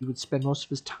 He would spend most of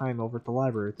his time over at the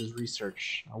library with his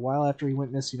research. A while after he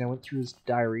went missing, I went through his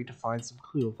diary to find some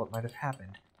clue of what might have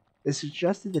happened. It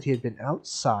suggested that he had been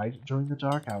outside during the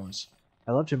dark hours.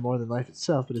 I loved him more than life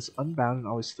itself, but his unbound and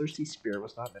always thirsty spirit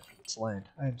was not meant for this land.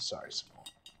 I am sorry, Simone.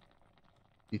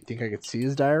 Do you think I could see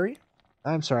his diary?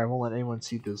 I'm sorry, I won't let anyone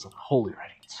see those unholy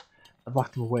writings. I've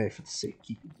locked them away for the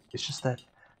safekeeping. It's just that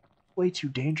way too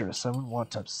dangerous. I wouldn't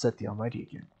want to upset the Almighty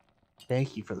again.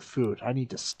 Thank you for the food. I need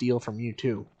to steal from you,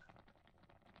 too.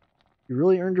 You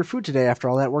really earned your food today after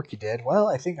all that work you did. Well,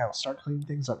 I think I will start cleaning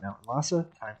things up now. Lhasa,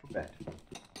 time for bed.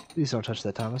 Please don't touch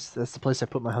that, Thomas. That's the place I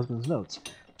put my husband's notes.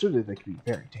 Surely they could be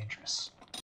very dangerous.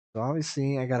 So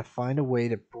obviously, I gotta find a way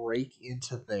to break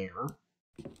into there.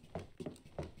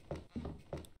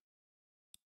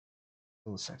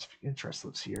 Oh, scientific interest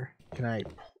lives here. Can I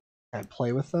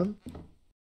play with them?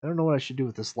 I don't know what I should do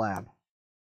with this lab.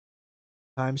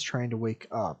 Time's trying to wake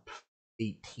up.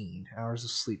 18. Hours of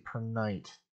sleep per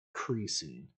night.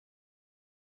 Increasing.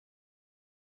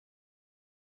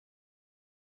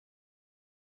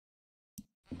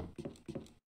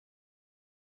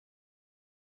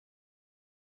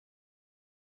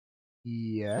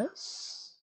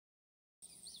 Yes?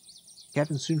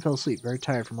 Captain soon fell asleep, very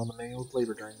tired from all the manual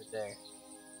labor during the day.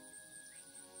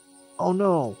 Oh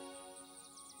no!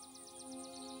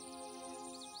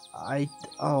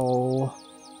 Oh.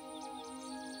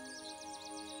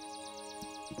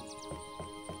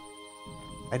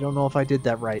 I don't know if I did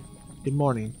that right. Good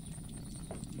morning.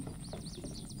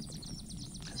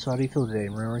 So how do you feel today?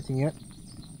 Remember anything yet?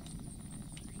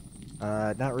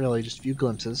 Not really, just a few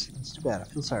glimpses. It's too bad, I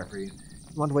feel sorry for you.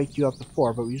 I wanted to wake you up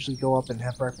before, but we usually go up and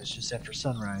have breakfast just after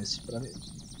sunrise. But I'm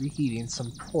reheating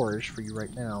some porridge for you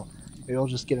right now. Maybe I'll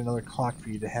just get another clock for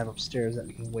you to have upstairs that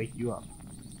we can wake you up.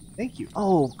 Thank you.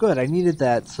 Oh, good. I needed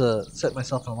that to set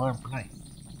myself an alarm for night.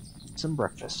 Some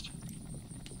breakfast.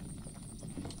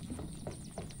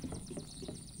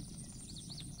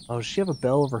 Oh, does she have a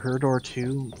bell over her door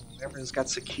too? Everyone's got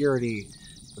security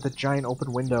with a giant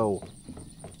open window.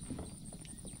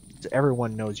 So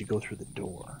everyone knows you go through the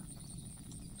door.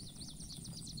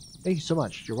 Thank you so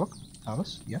much. You're welcome.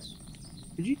 Thomas, yes?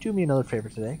 Could you do me another favor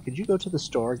today? Could you go to the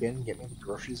store again and get me the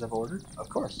groceries I've ordered? Of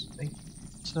course. Thank you.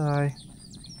 Sigh.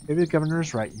 Maybe the governor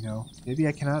is right, you know. Maybe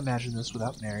I cannot imagine this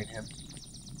without marrying him.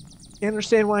 I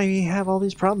understand why we have all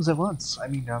these problems at once. I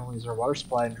mean, not only is our water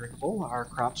supply undrinkable, our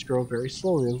crops grow very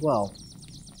slowly as well.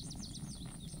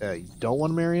 You don't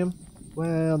want to marry him?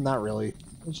 Well, not really.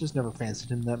 I just never fancied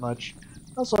him that much.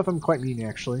 Also, if I'm quite mean,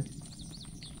 actually.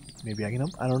 Maybe I can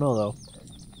help? I don't know, though.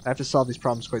 I have to solve these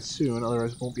problems quite soon,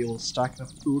 otherwise I won't be able to stock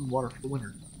enough food and water for the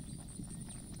winter.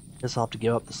 Guess I'll have to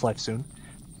give up this life soon.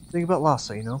 Think about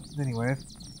Lhasa, you know? Anyway,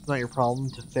 it's not your problem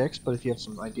to fix, but if you have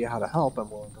some idea how to help, I'm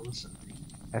willing to listen.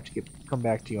 I have to come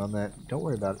back to you on that. Don't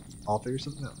worry about it. I'll figure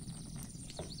something out.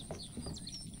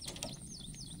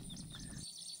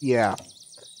 Yeah.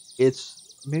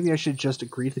 Maybe I should just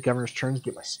agree to the governor's terms and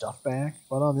get my stuff back,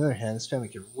 but on the other hand, this family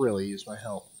could really use my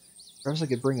help. Perhaps I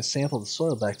could bring a sample of the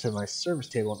soil back to my service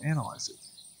table and analyze it.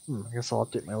 I guess I'll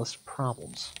update my list of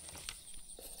problems.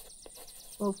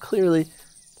 Well, clearly,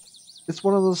 it's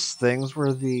one of those things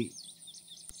where the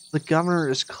governor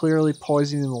is clearly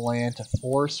poisoning the land to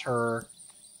force her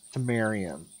to marry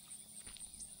him.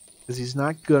 Because he's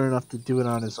not good enough to do it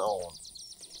on his own.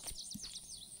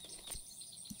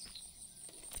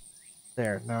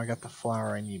 There, now I got the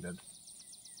flower I needed.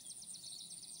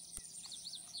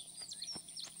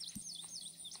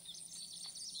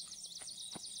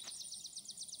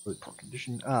 Really poor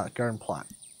condition. Garden plot.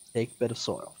 Take a bit of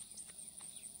soil.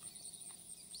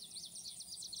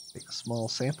 Take a small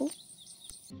sample.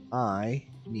 I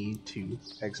need to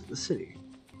exit the city.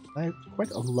 I have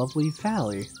quite a lovely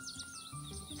valley.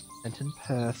 Fenton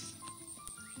Perth.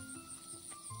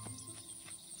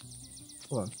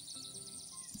 Hold on.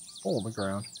 Hole in the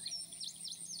ground.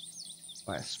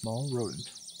 By a small rodent.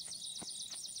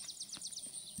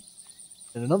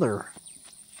 And another.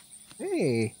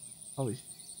 Hey! Oh,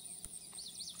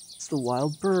 it's the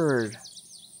wild bird.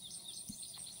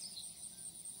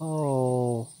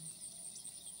 Oh.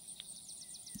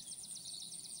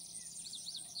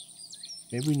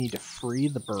 Maybe we need to free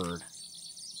the bird.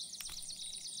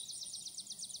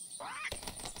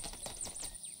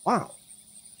 Wow.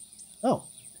 Oh,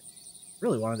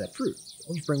 really wanted that fruit.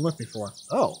 I'll just bring it with me for.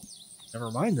 Oh,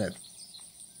 never mind then.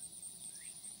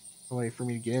 No way for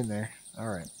me to get in there.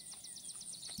 Alright.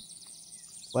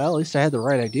 Well, at least I had the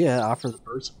right idea. Offer the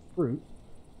birds some fruit.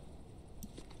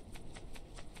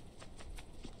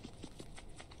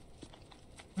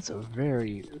 That's a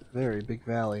very, very big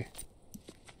valley.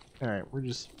 Alright, we're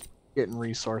just getting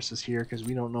resources here because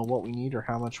we don't know what we need or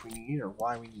how much we need or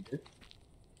why we need it.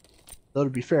 Though to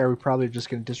be fair, we're probably just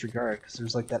going to disregard it because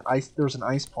there's like that ice. There was an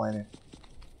ice planet.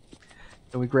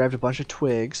 And we grabbed a bunch of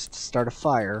twigs to start a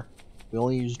fire. We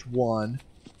only used one,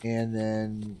 and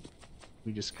then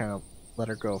we just kind of let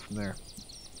her go from there.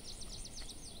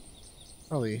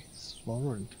 Probably small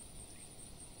rodent.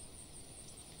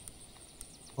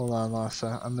 Hold on,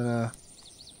 Lhasa. I'm gonna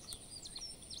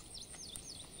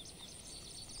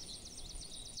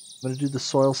do the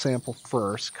soil sample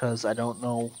first, because I don't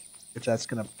know if that's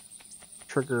gonna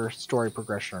trigger story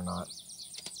progression or not.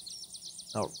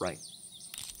 Oh, right.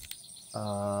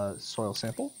 Soil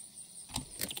sample.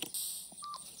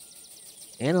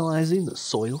 Analyzing the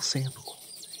soil sample.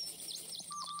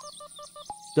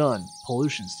 Done.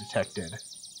 Pollutions detected.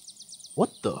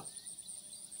 What the?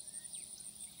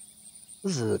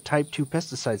 This is a type 2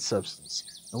 pesticide substance.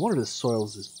 No wonder this soil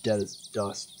is as dead as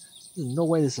dust. There's no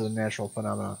way this is a natural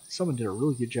phenomenon. Someone did a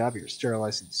really good job here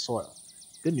sterilizing the soil.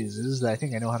 Good news is that I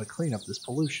think I know how to clean up this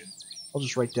pollution. I'll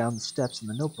just write down the steps in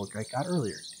the notebook I got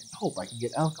earlier and hope I can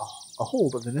get a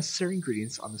hold of the necessary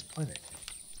ingredients on this planet.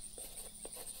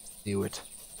 Knew it.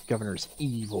 The governor's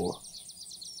evil.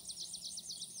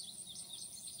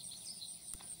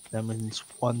 That means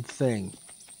one thing.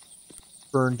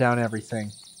 Burn down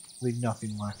everything. Leave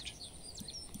nothing left.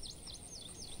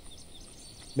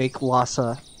 Make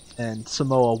Lhasa and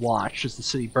Samoa watch as the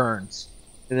city burns,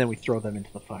 and then we throw them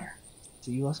into the fire.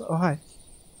 See you, Lhasa? Oh, hi.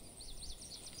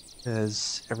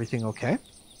 Is everything okay?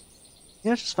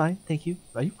 Yeah, just fine, thank you.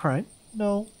 Are you crying?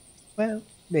 No. Well,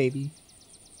 maybe.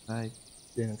 I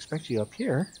didn't expect you up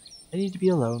here. I need to be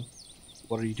alone.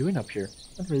 What are you doing up here?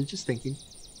 I'm really just thinking.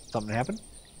 Something happened?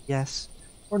 Yes.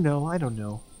 Or no, I don't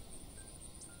know.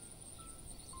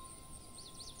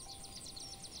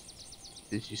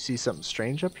 Did you see something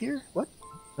strange up here? What?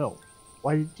 No.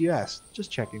 Why did you ask?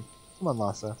 Just checking. Come on,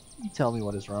 Lhasa. You tell me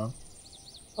what is wrong.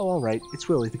 Oh, alright. It's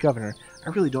Willie, the governor. I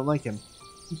really don't like him.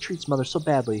 He treats Mother so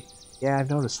badly. Yeah, I've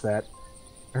noticed that.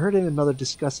 I heard him and Mother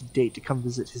discuss a date to come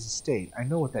visit his estate. I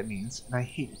know what that means, and I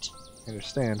hate it. I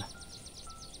understand.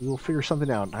 We will figure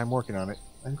something out. I'm working on it.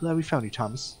 I'm glad we found you,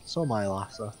 Thomas. So am I,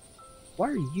 Lhasa. Why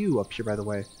are you up here, by the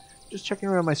way? Just checking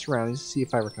around my surroundings to see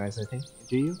if I recognize anything.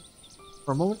 Do you?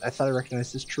 For a moment, I thought I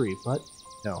recognized this tree, but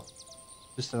no.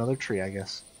 Just another tree, I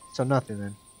guess. So nothing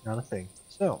then. Not a thing.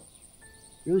 So,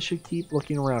 really should keep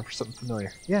looking around for something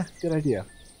familiar. Yeah, good idea.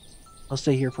 I'll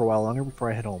stay here for a while longer before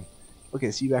I head home.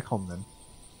 Okay, see you back home then.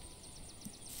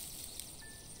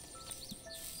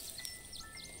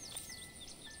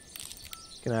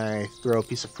 Can I throw a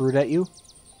piece of fruit at you?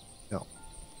 No.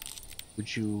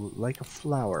 Would you like a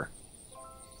flower?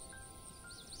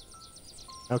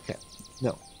 Okay.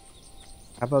 No.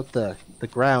 How about the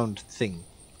ground thing?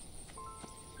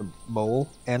 The mole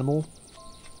animal?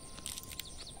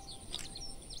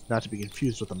 Not to be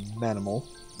confused with a manimal.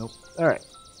 Nope. Alright.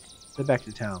 Head back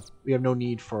to town. We have no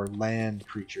need for land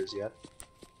creatures yet.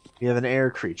 We have an air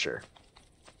creature.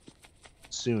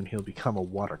 Soon he'll become a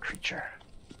water creature.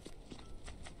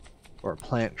 Or a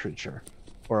plant creature.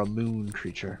 Or a moon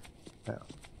creature. I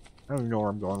don't even know where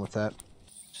I'm going with that.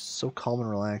 Just so calm and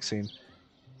relaxing.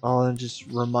 Oh, it just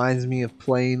reminds me of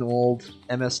playing old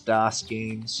MS-DOS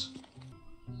games.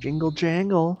 Jingle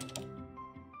jangle.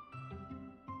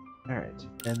 Alright,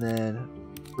 and then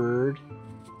bird.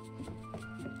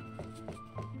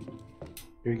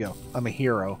 Here you go. I'm a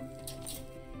hero.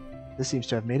 This seems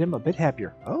to have made him a bit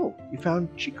happier. Oh, you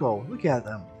found Chico. Look at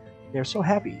them. They're so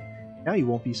happy. Now you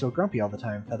won't be so grumpy all the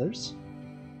time, Feathers.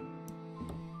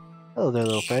 Hello there,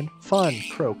 little friend. Fun.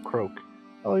 Croak, croak.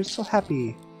 Oh, you're so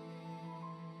happy.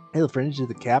 Hey, little friend, did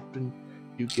the captain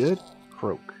do good?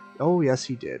 Croak. Oh, yes,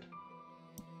 he did.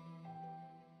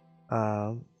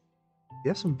 Do you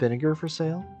have some vinegar for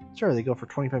sale? Sure, they go for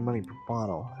 25 money per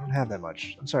bottle. I don't have that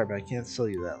much. I'm sorry, but I can't sell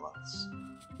you that lots.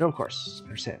 No, of course. I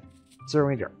understand. Is there a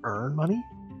way to earn money?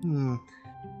 I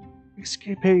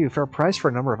can pay you a fair price for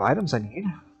a number of items I need.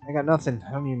 I got nothing.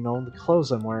 I don't even know the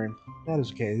clothes I'm wearing. That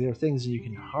is okay. There are things that you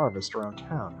can harvest around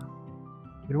town.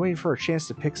 I've been waiting for a chance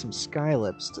to pick some sky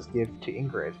lips to give to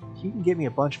Ingrid. If you can get me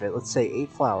a bunch of it, let's say 8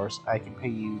 flowers, I can pay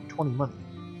you 20 money.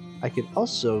 I could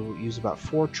also use about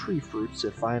 4 tree fruits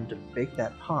if I am to bake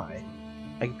that pie.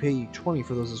 I can pay you 20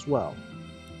 for those as well.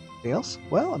 Anything else?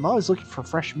 Well, I'm always looking for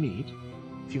fresh meat.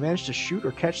 If you manage to shoot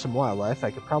or catch some wildlife, I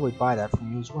could probably buy that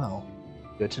from you as well.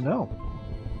 Good to know.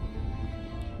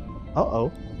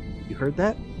 Uh-oh. You heard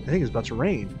that? I think it's about to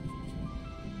rain.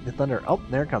 The thunder. Oh,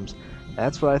 there it comes.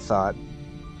 That's what I thought.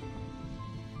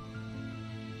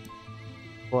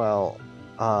 Well,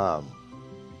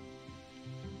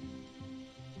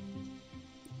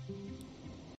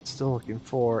 still looking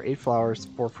for 8 flowers,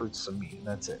 4 fruits, some meat.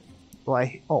 That's it. Well,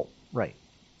 oh, right.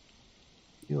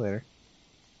 See you later.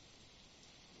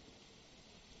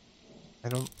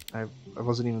 I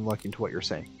wasn't even looking to what you're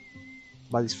saying.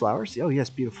 Buy these flowers? Oh, yes,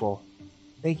 beautiful.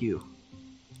 Thank you.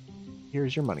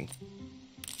 Here's your money.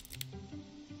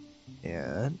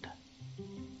 And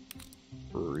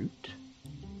fruit.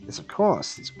 Yes, of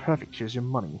course. These are perfect. Here's your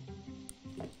money.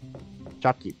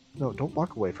 Shopkeep. No, don't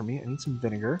walk away from me. I need some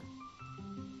vinegar.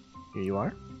 Here you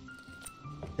are.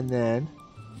 And then...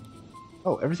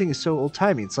 Oh, everything is so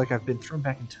old-timey. It's like I've been thrown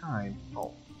back in time.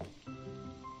 Oh.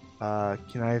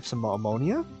 Can I have some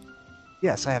ammonia?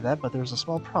 Yes, I have that, but there's a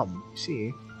small problem. You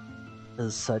see,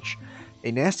 as such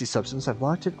a nasty substance, I've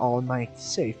locked it all in my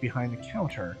safe behind the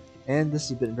counter. And this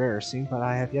is a bit embarrassing, but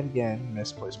I have yet again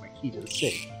misplaced my key to the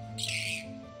safe.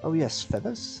 Oh yes,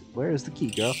 Feathers? Where is the key,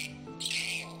 girl?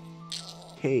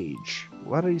 Cage.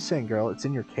 What are you saying, girl? It's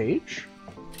in your cage?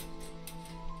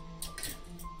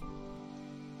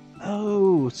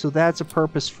 Oh, so that's a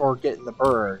purpose for getting the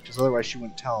bird, because otherwise she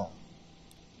wouldn't tell him.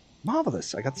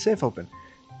 Marvelous, I got the safe open.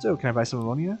 So, can I buy some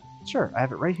ammonia? Sure, I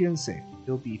have it right here in the safe.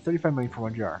 It'll be 35 money for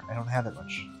 1 jar. I don't have that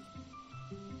much.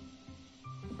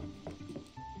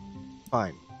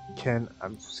 Fine.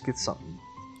 Just get something.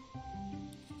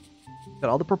 Got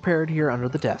all the prepared here under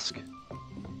the desk.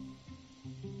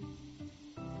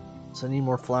 So I need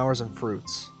more flowers and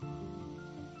fruits.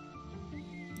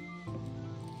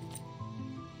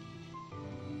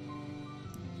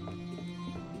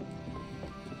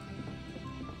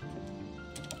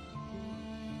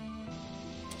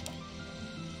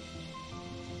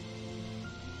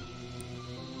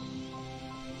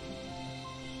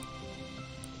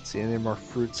 See any more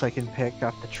fruits I can pick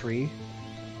off the tree?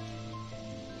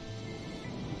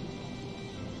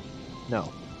 No.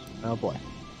 Oh boy.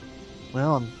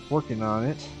 Well, I'm working on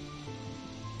it.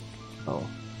 Oh.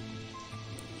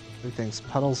 Everything's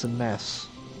puddles and mess.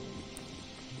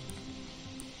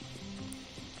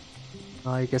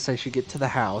 I guess I should get to the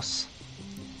house.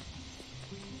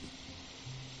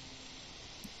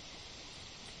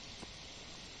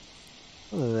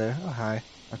 Hello there. Oh, hi.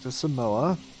 Dr.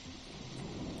 Samoa.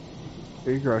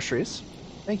 Here are your groceries.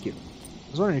 Thank you.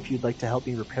 I was wondering if you'd like to help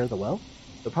me repair the well?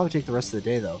 It'll probably take the rest of the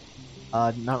day, though.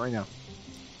 Not right now.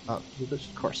 Of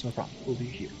course, no problem. We'll be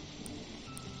here.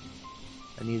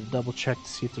 I need to double check to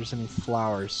see if there's any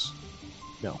flowers.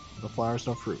 No flowers,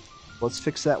 no fruit. Let's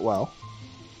fix that well.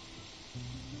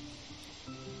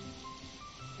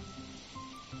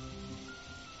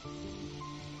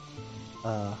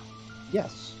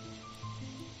 Yes.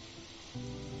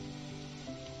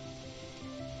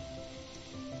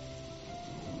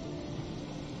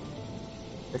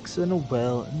 Fixing a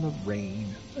well in the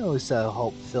rain. At least that'll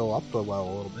help fill up the well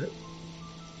a little bit.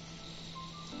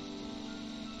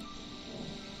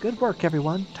 Good work,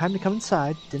 everyone. Time to come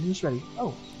inside. Dinner's ready.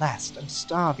 Oh, last. I'm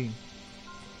starving.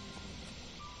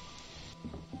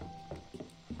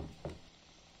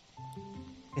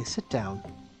 Okay, sit down.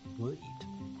 We'll eat.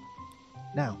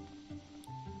 Now,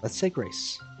 let's say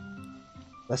grace.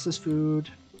 Bless this food.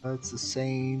 It's the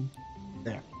same.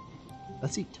 There.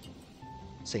 Let's eat.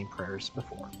 Same prayers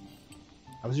before.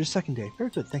 How was your second day? Very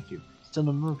good, thank you. Still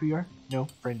no remember who you are? No,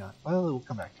 afraid not. Well, it will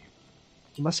come back to you.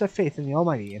 You must have faith in the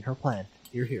Almighty and her plan.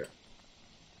 You're here.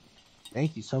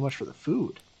 Thank you so much for the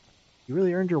food. You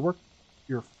really earned earned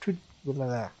your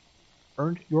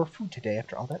food today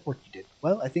after all that work you did.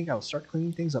 Well, I think I'll start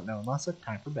cleaning things up now, Amasa.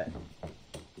 Time for bed.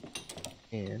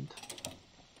 And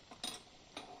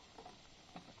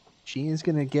she is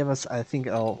gonna give us, I think,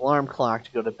 an alarm clock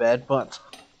to go to bed, but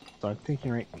so I'm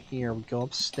thinking right here, we go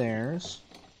upstairs.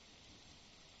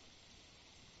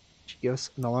 She gives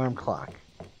us an alarm clock.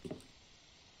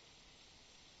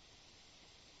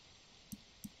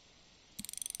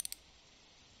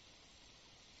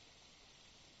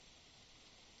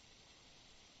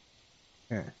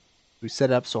 Okay. We set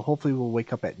up, so hopefully we'll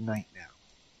wake up at night now.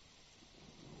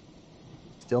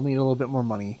 Still need a little bit more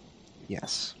money.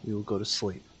 Yes, we will go to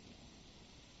sleep.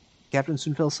 Captain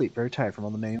soon fell asleep, very tired from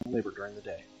all the manual labor during the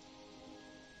day.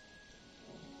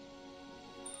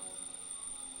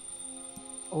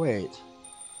 Oh, wait.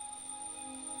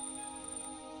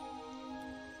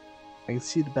 I can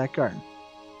see the back garden.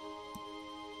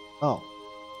 Oh.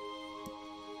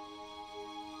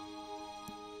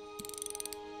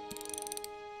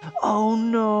 Oh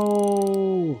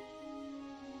no!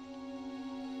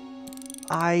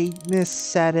 I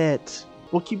missaid it.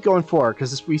 We'll keep going forward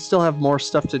because we still have more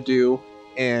stuff to do,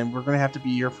 and we're gonna have to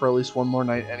be here for at least one more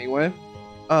night anyway.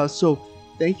 So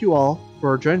thank you all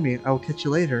for joining me. I will catch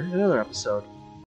you later in another episode.